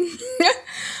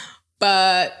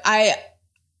 But I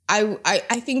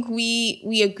think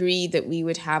we agreed that we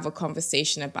would have a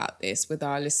conversation about this with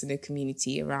our listener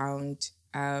community around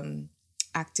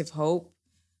active hope.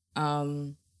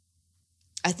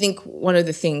 I think one of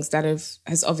the things that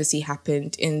has obviously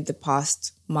happened in the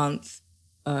past month,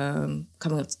 coming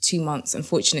up to 2 months,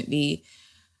 unfortunately,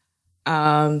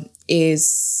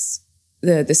 is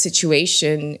the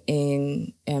situation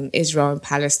in Israel and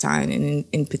Palestine, and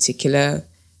in particular,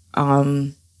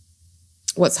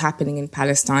 what's happening in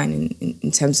Palestine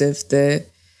in terms of the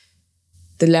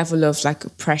level of like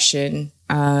oppression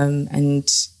and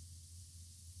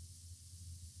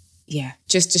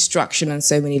just destruction on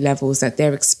so many levels that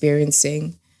they're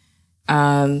experiencing.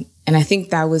 And I think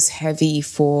that was heavy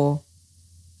for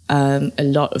a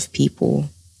lot of people.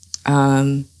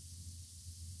 And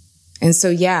so,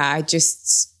 yeah, I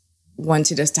just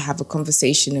wanted us to have a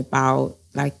conversation about,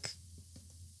 like,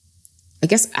 I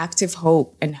guess, active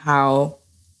hope and how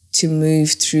to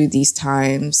move through these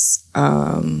times,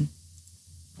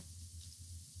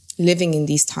 living in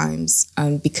these times,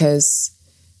 because,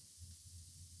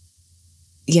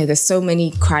 yeah, there's so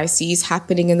many crises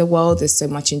happening in the world. There's so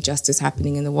much injustice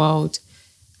happening in the world.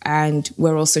 And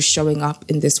we're also showing up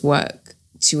in this work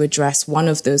to address one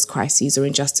of those crises or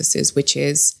injustices, which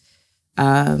is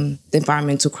the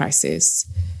environmental crisis.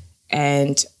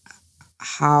 And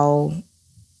how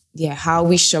are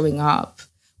we showing up?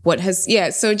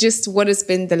 So just what has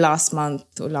been the last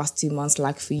month or last 2 months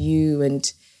like for you,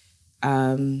 and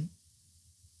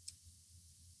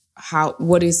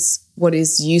what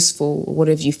is useful, what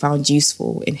have you found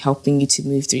useful in helping you to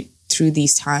move through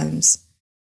these times?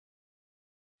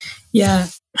 Yeah,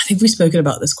 I think we've spoken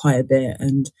about this quite a bit,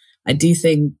 and I do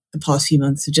think the past few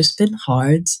months have just been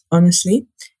hard, honestly.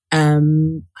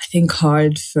 I think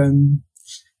hard from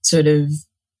sort of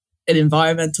an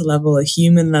environmental level, a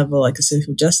human level, like a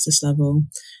social justice level.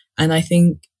 And I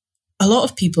think a lot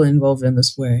of people involved in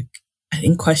this work, I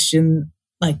think, question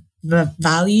like the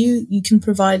value you can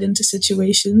provide into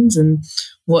situations and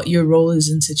what your role is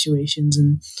in situations.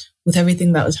 And with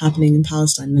everything that was happening in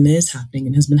Palestine and is happening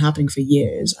and has been happening for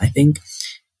years, I think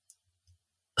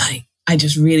like I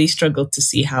just really struggled to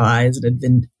see how I as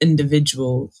an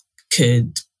individual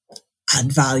could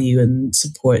add value and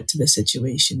support to the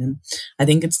situation. And I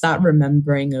think it's that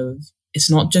remembering of it's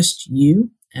not just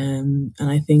you. And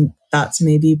I think that's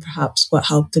maybe perhaps what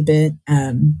helped a bit,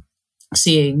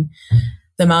 seeing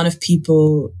the amount of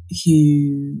people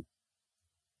who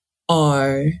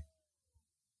are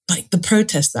like the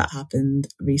protests that happened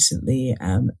recently,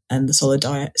 and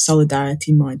the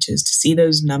solidarity marches, to see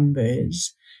those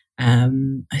numbers,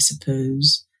 I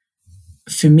suppose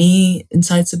for me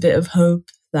incites a bit of hope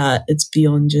that it's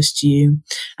beyond just you.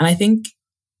 And I think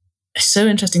it's so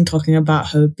interesting talking about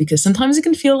hope because sometimes it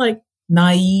can feel like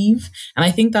naive. And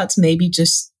I think that's maybe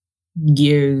just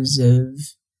years of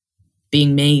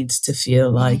being made to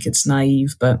feel like it's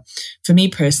naive. But for me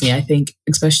personally, I think,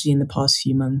 especially in the past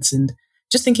few months, and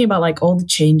just thinking about like all the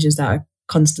changes that are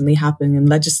constantly happening and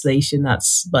legislation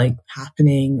that's like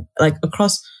happening like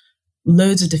across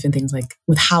loads of different things, like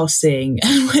with housing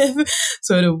and with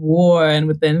sort of war and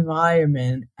with the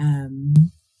environment.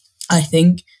 I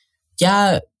think,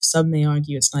 yeah, some may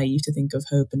argue it's naive to think of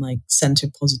hope and like center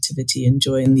positivity and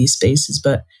joy in these spaces,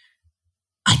 but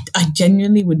I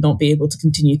genuinely would not be able to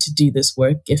continue to do this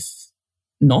work if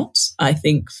not. I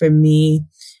think for me,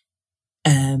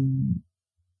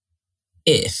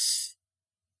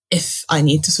 if I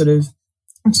need to sort of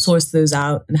source those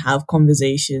out and have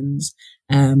conversations,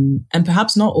 and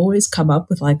perhaps not always come up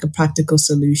with like a practical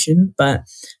solution, but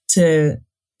to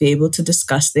be able to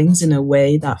discuss things in a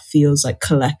way that feels like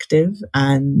collective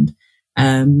and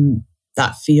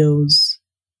that feels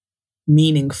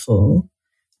meaningful,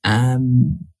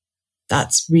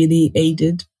 that's really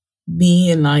aided me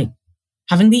in like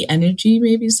having the energy,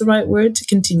 maybe is the right word, to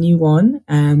continue on.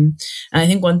 And I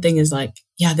think one thing is like,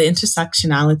 yeah, the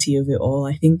intersectionality of it all,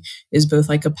 I think, is both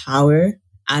like a power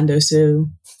and also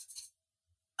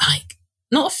like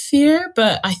not fear,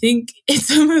 but I think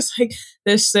it's almost like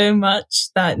there's so much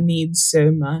that needs so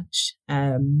much.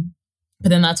 But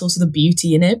then that's also the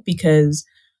beauty in it, because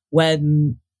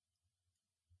when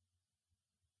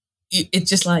it's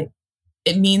just like,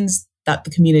 it means that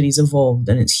the community's evolved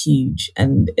and it's huge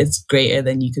and it's greater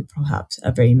than you could perhaps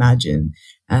ever imagine.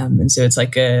 And so it's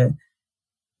like a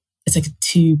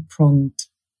two-pronged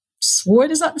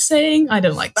sword, is that the saying? I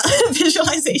don't like that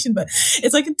visualization, but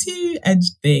it's like a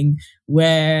two-edged thing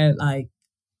where like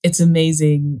it's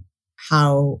amazing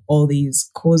how all these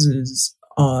causes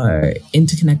are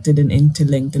interconnected and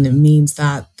interlinked, and it means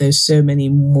that there's so many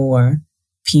more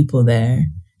people there.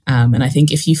 And I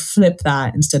think if you flip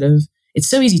that, instead of, it's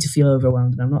so easy to feel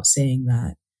overwhelmed, and I'm not saying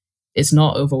that it's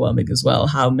not overwhelming as well,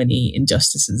 how many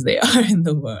injustices there are in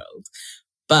the world.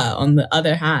 But on the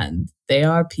other hand, they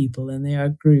are people and they are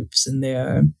groups and they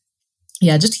are,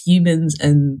 just humans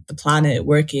and the planet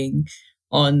working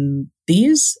on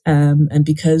these. And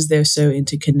because they're so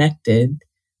interconnected,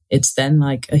 it's then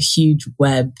like a huge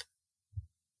web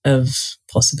of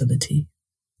possibility.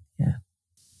 Yeah.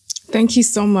 Thank you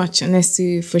so much,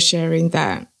 Anesu, for sharing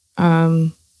that.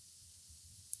 I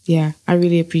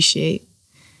really appreciate.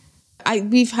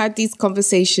 We've had these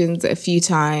conversations a few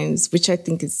times, which I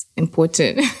think is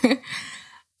important.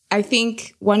 I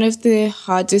think one of the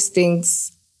hardest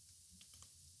things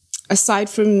aside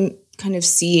from kind of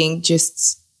seeing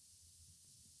just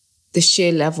the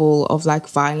sheer level of like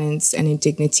violence and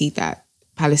indignity that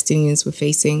Palestinians were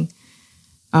facing,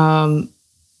 are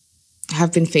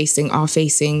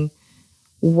facing,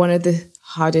 one of the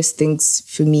hardest things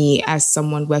for me as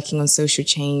someone working on social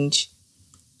change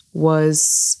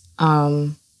was,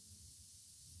 I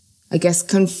guess,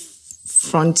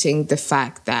 confronting the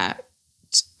fact that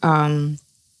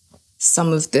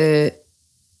some of the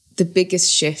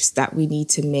biggest shifts that we need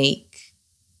to make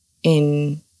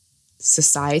in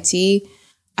society,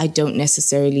 I don't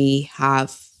necessarily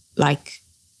have like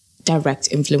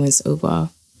direct influence over.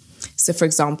 So, for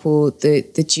example, the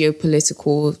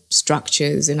geopolitical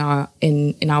structures in our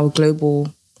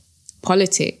global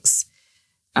politics,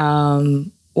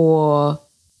 or,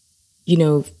 you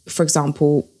know, for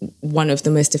example, one of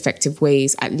the most effective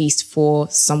ways, at least for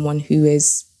someone who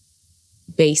is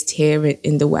based here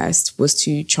in the West, was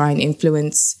to try and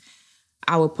influence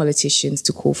our politicians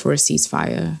to call for a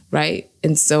ceasefire, right?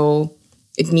 And so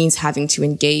it means having to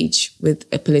engage with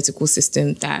a political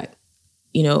system that,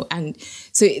 you know, and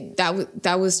so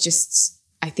that was just,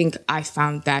 I think I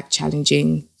found that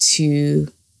challenging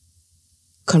to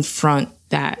confront,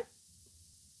 that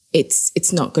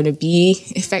it's not going to be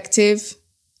effective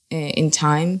in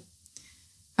time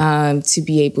to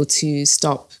be able to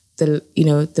stop the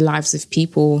lives of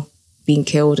people being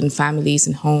killed and families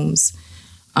and homes.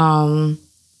 And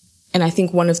I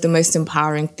think one of the most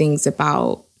empowering things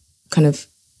about kind of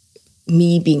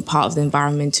me being part of the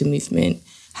environmental movement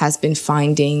has been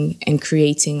finding and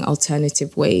creating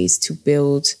alternative ways to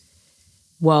build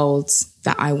worlds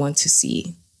that I want to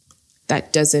see,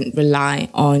 that doesn't rely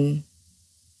on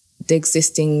the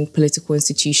existing political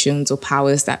institutions or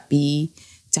powers that be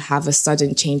to have a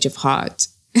sudden change of heart.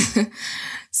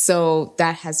 So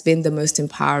that has been the most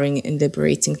empowering and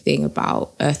liberating thing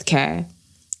about Earth Care.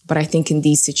 But I think in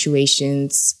these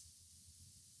situations,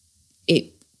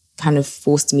 it kind of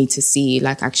forced me to see,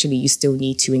 like, actually, you still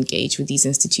need to engage with these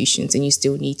institutions and you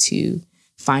still need to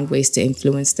find ways to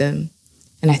influence them.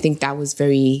 And I think that was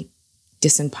very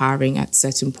disempowering at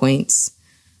certain points.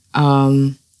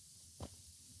 I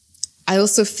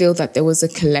also feel that there was a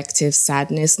collective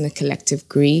sadness and a collective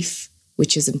grief,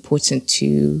 which is important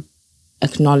to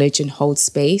acknowledge and hold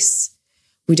space.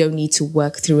 We don't need to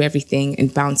work through everything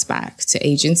and bounce back to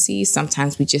agency.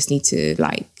 Sometimes we just need to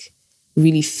like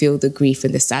really feel the grief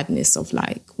and the sadness of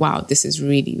like, wow, this is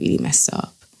really, really messed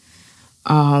up.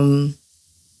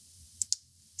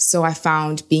 So I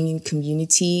found being in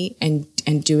community and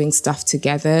doing stuff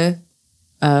together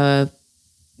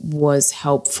was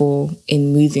helpful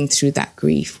in moving through that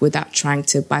grief without trying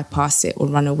to bypass it or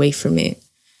run away from it.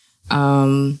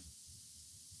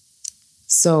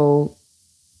 So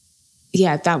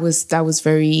yeah, that was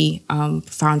very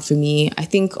profound for me. I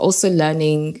think also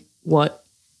learning what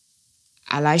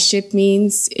allyship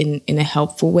means in a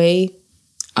helpful way.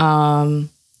 And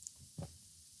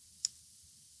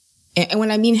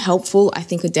when I mean helpful, I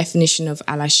think a definition of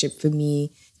allyship for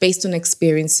me, based on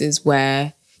experiences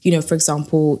where, you know, for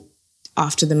example,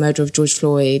 after the murder of George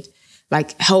Floyd,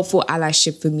 like helpful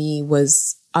allyship for me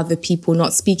was other people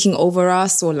not speaking over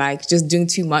us or like just doing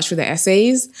too much with the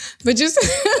essays, but just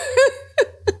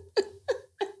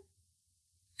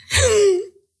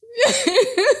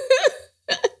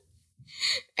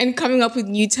and coming up with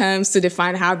new terms to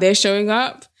define how they're showing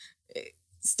up.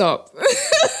 Stop.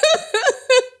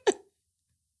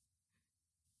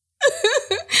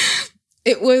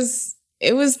 It was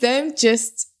them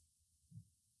just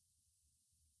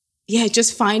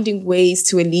finding ways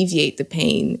to alleviate the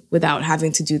pain without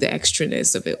having to do the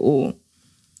extraness of it all.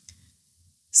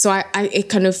 So it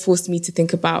kind of forced me to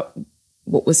think about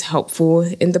what was helpful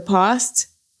in the past,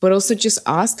 but also just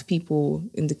ask people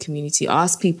in the community,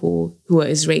 ask people who are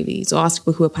Israelis or ask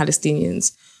people who are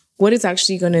Palestinians, what is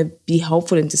actually going to be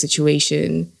helpful in the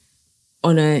situation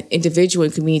on an individual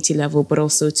and community level, but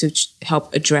also to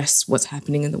help address what's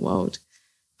happening in the world.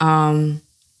 I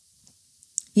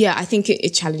think it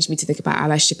challenged me to think about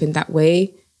allyship in that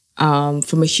way,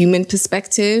 from a human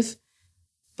perspective,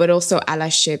 but also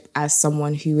allyship as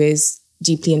someone who is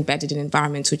deeply embedded in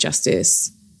environmental justice.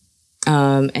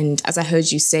 And as I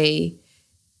heard you say,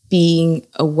 being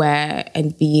aware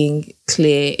and being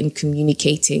clear in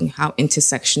communicating how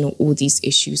intersectional all these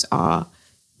issues are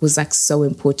was like so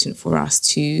important for us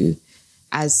to,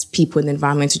 as people in the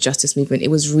environmental justice movement,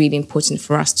 it was really important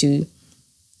for us to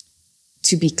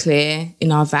be clear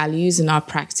in our values, in our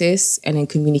practice, and in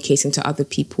communicating to other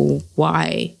people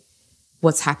why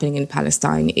what's happening in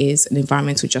Palestine is an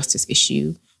environmental justice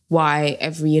issue, why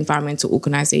every environmental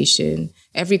organization,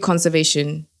 every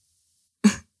conservation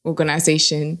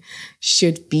organization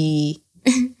should be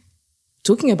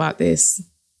talking about this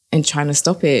and trying to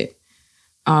stop it.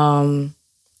 I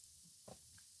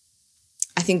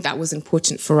think that was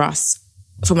important for us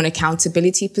from an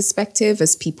accountability perspective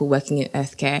as people working in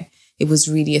Earthcare. It was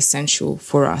really essential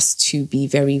for us to be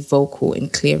very vocal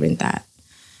and clear in that.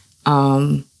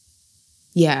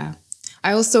 Yeah.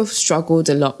 I also struggled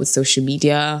a lot with social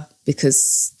media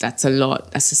because that's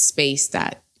a space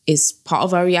that is part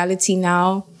of our reality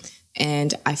now.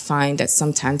 And I find that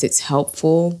sometimes it's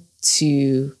helpful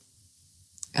to,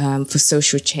 for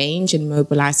social change and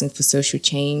mobilizing for social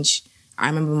change. I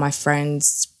remember my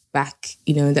friends back,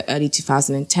 in the early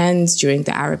 2010s during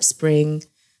the Arab Spring,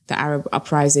 the Arab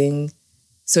uprising,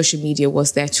 social media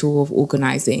was their tool of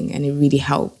organizing and it really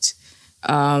helped.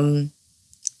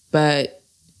 But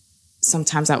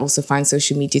sometimes I also find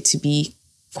social media to be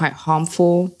quite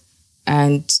harmful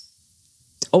and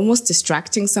almost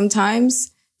distracting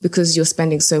sometimes because you're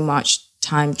spending so much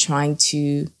time trying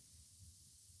to,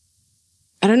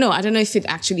 I don't know if it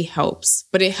actually helps,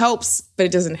 but it helps, but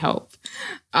it doesn't help.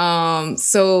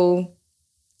 So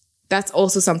that's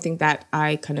also something that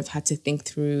I kind of had to think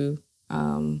through.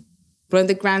 But in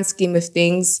the grand scheme of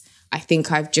things, I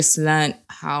think I've just learned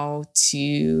how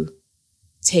to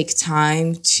take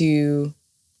time to,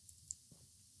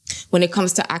 when it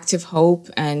comes to active hope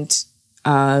and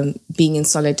being in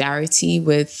solidarity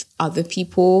with other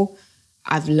people,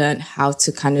 I've learned how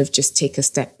to kind of just take a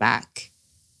step back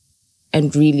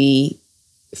and really,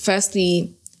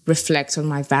 firstly, reflect on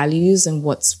my values and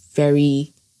what's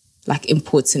very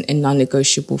important and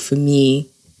non-negotiable for me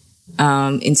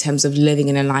in terms of living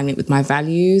in alignment with my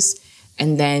values,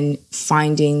 and then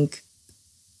finding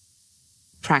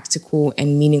practical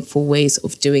and meaningful ways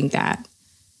of doing that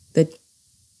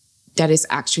is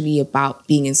actually about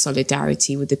being in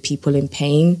solidarity with the people in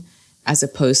pain, as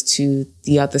opposed to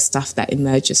the other stuff that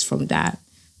emerges from that,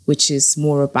 which is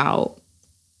more about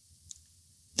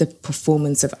the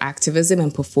performance of activism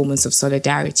and performance of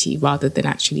solidarity rather than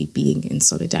actually being in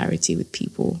solidarity with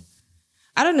people.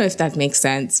 I don't know if that makes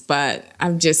sense, but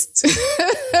I'm just...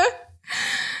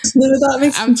 No, that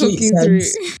makes I'm talking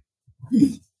sense. Through.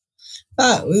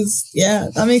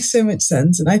 That makes so much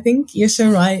sense. And I think you're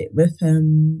so right with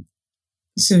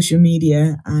social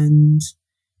media, and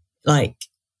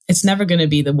it's never going to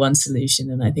be the one solution.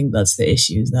 And I think that's the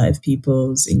issue, is that if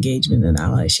people's engagement and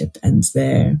allyship ends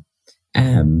there,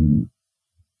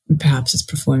 perhaps it's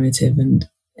performative. And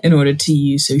in order to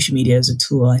use social media as a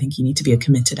tool, I think you need to be a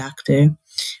committed actor,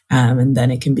 and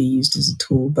then it can be used as a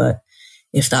tool. But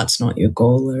if that's not your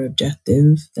goal or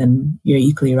objective, then you're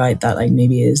equally right that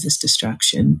maybe it is this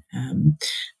distraction. And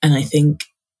I think,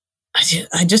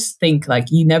 I just think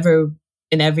you never,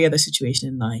 in every other situation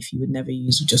in life, you would never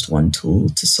use just one tool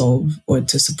to solve or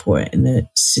to support in a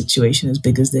situation as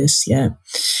big as this. Yeah.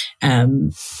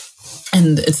 And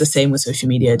it's the same with social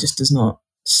media. It just does not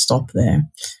stop there.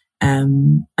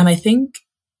 And I think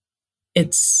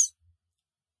it's,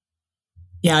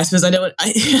 I suppose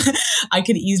I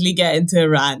could easily get into a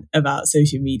rant about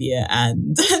social media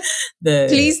and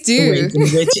Please do. the ways in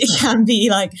which it can be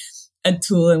a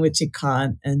tool in which it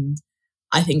can't. And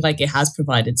I think it has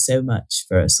provided so much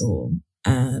for us all.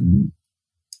 And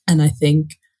I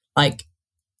think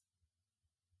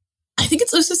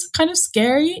it's also kind of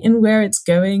scary in where it's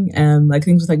going.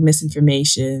 Things with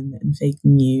misinformation and fake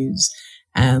news.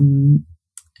 And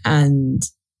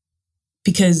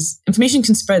because information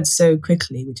can spread so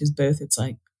quickly, which is both its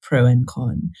pro and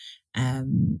con.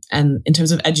 And in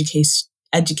terms of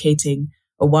educating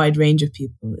a wide range of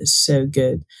people is so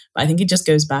good. But I think it just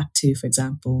goes back to, for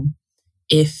example,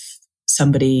 if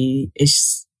somebody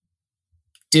is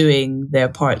doing their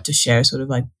part to share sort of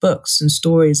books and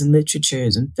stories and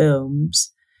literatures and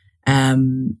films,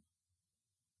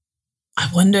 I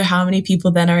wonder how many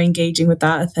people then are engaging with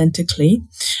that authentically.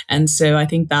 And so I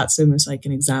think that's almost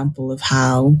an example of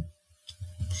how,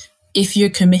 if you're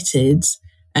committed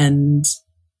and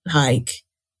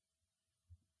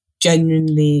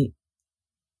genuinely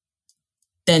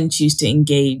then choose to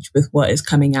engage with what is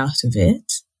coming out of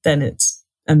it, then it's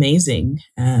amazing.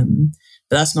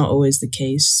 But that's not always the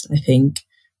case. I think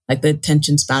the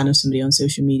attention span of somebody on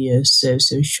social media is so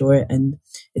short, and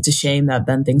it's a shame that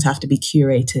then things have to be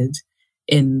curated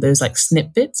in those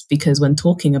snippets, because when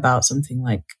talking about something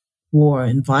like war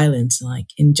and violence and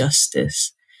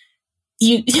injustice,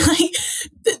 you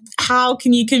how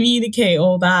can you communicate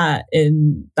all that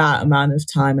in that amount of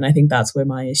time? And I think that's where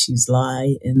my issues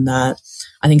lie, in that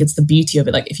I think it's the beauty of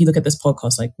it. If you look at this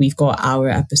podcast, we've got our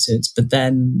episodes, but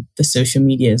then the social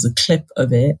media is a clip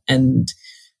of it. And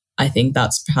I think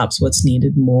that's perhaps what's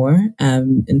needed more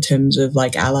in terms of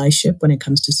like allyship when it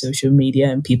comes to social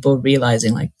media and people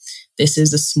realizing like this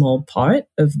is a small part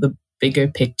of the bigger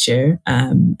picture.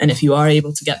 And if you are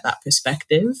able to get that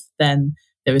perspective, then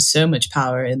there is so much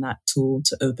power in that tool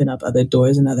to open up other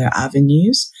doors and other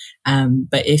avenues.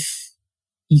 But if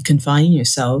you confine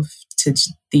yourself to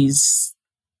these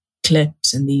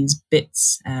clips and these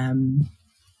bits, I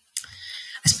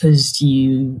suppose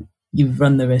you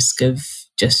run the risk of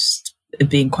just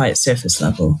being quite surface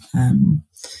level.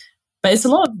 But it's a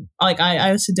lot of, like, I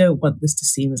also don't want this to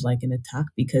seem as like an attack,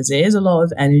 because it is a lot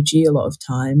of energy, a lot of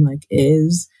time. Like, it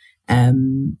is, I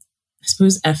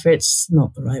suppose effort's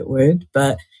not the right word,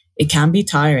 but it can be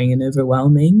tiring and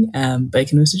overwhelming. But it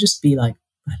can also just be like,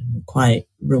 I don't know, quite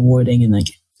rewarding, and like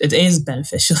it is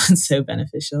beneficial and so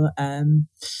beneficial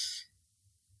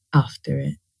after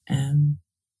it. And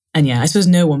yeah, I suppose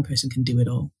no one person can do it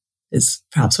all is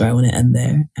perhaps where I want to end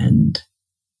there. And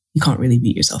you can't really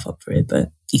beat yourself up for it,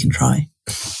 but you can try.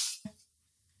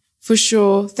 For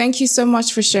sure. Thank you so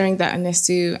much for sharing that,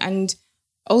 Anesu. And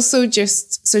also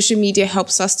just social media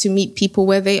helps us to meet people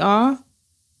where they are.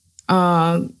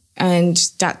 And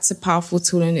that's a powerful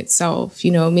tool in itself.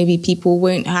 You know, maybe people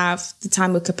won't have the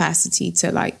time or capacity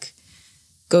to like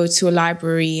go to a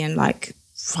library and like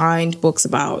find books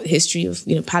about history of,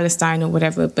 you know, Palestine or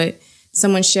whatever, but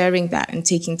someone sharing that and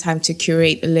taking time to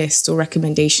curate a list or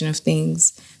recommendation of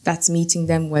things, that's meeting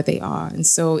them where they are. And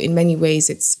so in many ways,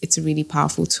 it's a really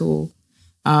powerful tool.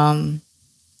 And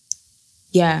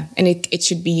it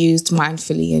should be used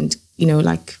mindfully and, you know,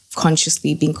 like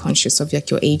consciously, being conscious of like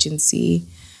your agency.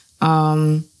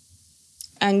 And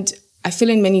I feel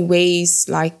in many ways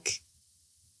like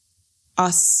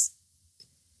us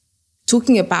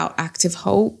talking about active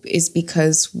hope is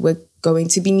because we're going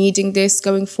to be needing this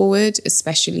going forward,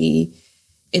 especially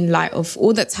in light of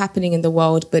all that's happening in the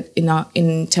world, but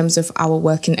in terms of our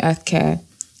work in earth care,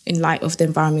 in light of the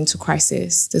environmental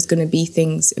crisis, there's going to be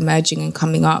things emerging and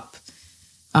coming up.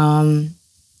 And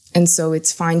so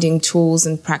it's finding tools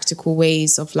and practical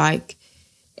ways of like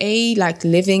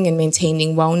living and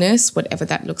maintaining wellness, whatever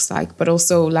that looks like, but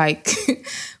also like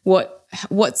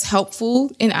what's helpful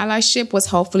in allyship,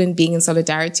 what's helpful in being in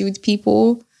solidarity with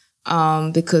people,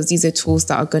 because these are tools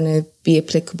that are going to be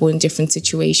applicable in different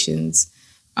situations.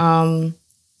 And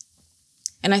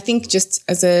I think just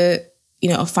as a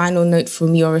final note for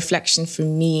me or reflection for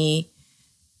me,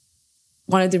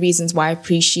 one of the reasons why I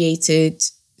appreciated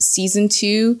season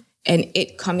 2 and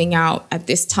it coming out at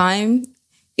this time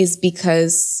is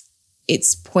because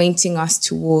it's pointing us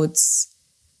towards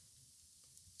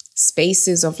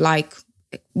spaces of like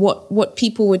what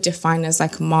people would define as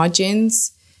like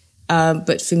margins.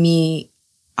 But for me,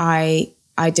 I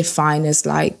define as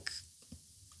like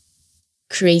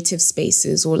creative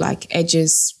spaces or like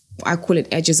edges. I call it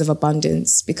edges of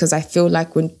abundance, because I feel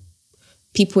like when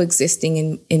people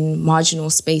existing in marginal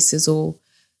spaces or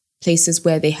places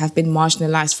where they have been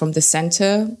marginalized from the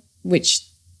center, which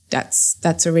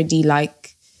that's already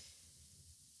like,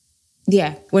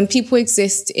 yeah, when people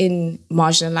exist in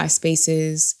marginalized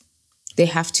spaces, they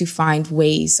have to find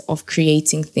ways of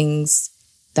creating things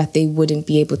that they wouldn't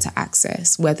be able to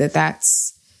access, whether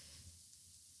that's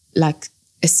like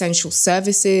essential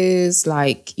services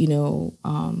like,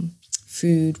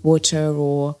 food, water,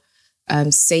 or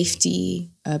safety,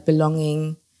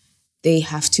 belonging. They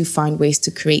have to find ways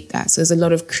to create that. So there's a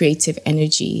lot of creative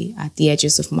energy at the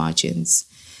edges of margins.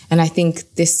 And I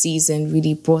think this season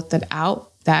really brought that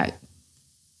out, that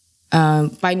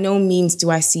by no means do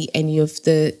I see any of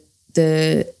the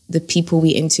people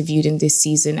we interviewed in this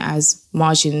season as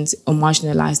margins or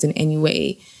marginalized in any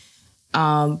way.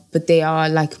 But they are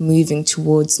like moving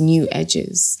towards new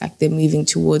edges, like they're moving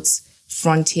towards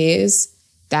frontiers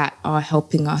that are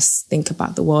helping us think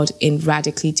about the world in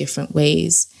radically different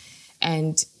ways.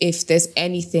 And if there's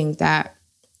anything that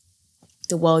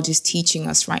the world is teaching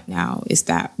us right now, is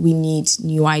that we need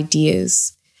new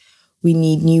ideas. We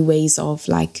need new ways of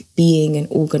like being and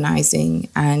organizing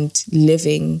and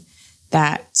living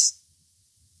that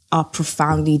are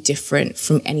profoundly different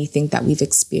from anything that we've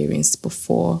experienced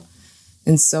before.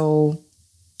 And so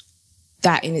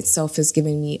that in itself has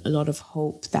given me a lot of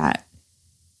hope that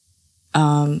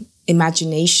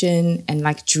imagination and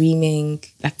like dreaming,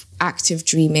 like active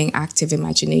dreaming, active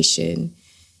imagination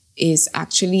is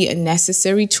actually a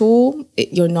necessary tool.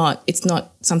 It's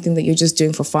not something that you're just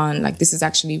doing for fun. Like this is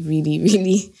actually really,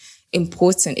 really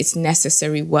important. It's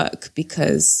necessary work,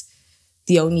 because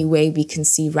the only way we can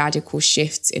see radical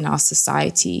shifts in our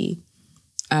society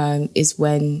is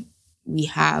when we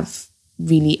have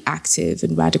really active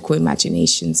and radical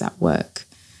imaginations at work.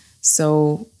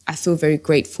 So I feel very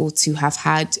grateful to have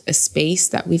had a space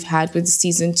that we've had with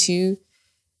season 2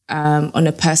 on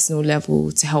a personal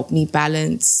level to help me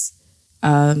balance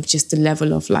just the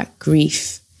level of like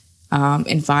grief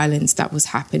and violence that was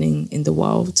happening in the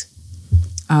world.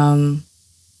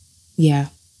 Yeah.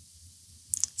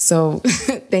 So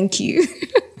thank you.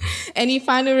 Any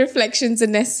final reflections,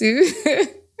 Anesu?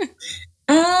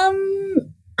 I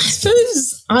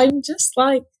suppose I'm just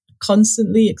like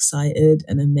constantly excited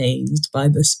and amazed by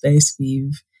the space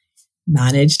we've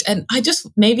managed. And I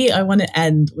want to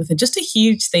end with just a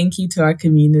huge thank you to our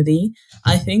community.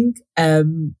 I think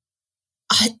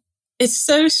it's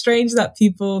so strange that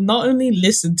people not only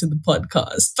listen to the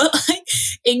podcast, but like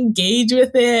engage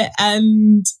with it.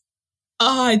 And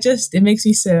it makes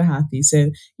me so happy. So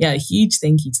yeah, a huge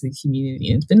thank you to the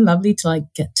community. It's been lovely to like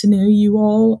get to know you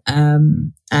all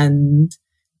and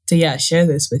to share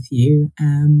this with you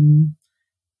and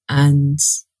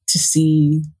to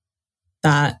see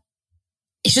that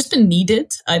it's just been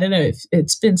needed. I don't know,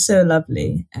 it's been so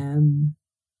lovely.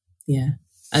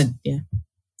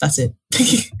 That's it.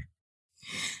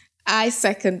 I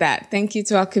second that. Thank you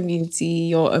to our community.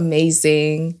 You're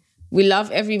amazing. We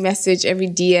love every message, every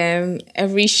DM,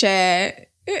 every share,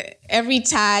 every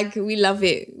tag. We love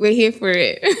it. We're here for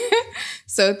it.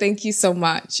 So thank you so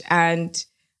much. And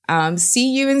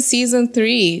see you in season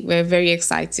 3. We're very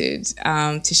excited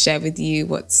to share with you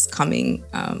what's coming.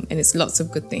 And it's lots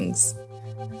of good things.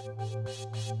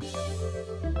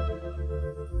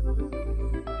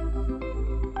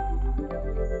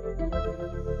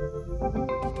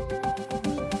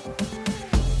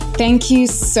 Thank you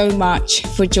so much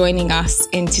for joining us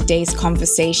in today's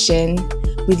conversation.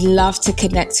 We'd love to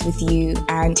connect with you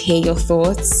and hear your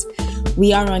thoughts.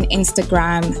 We are on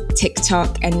Instagram,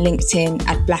 TikTok, and LinkedIn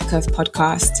at Black Earth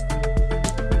Podcast.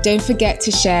 Don't forget to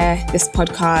share this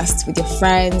podcast with your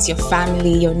friends, your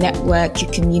family, your network,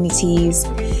 your communities.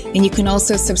 And you can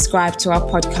also subscribe to our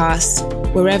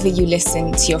podcast wherever you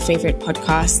listen to your favorite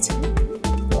podcast.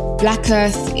 Black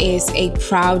Earth is a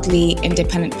proudly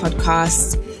independent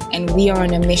podcast, and we are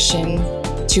on a mission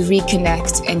to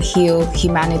reconnect and heal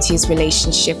humanity's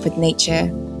relationship with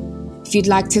nature. If you'd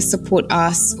like to support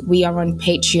us, we are on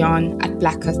Patreon at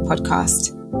Black Earth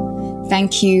Podcast.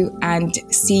 Thank you, and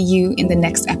see you in the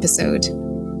next episode.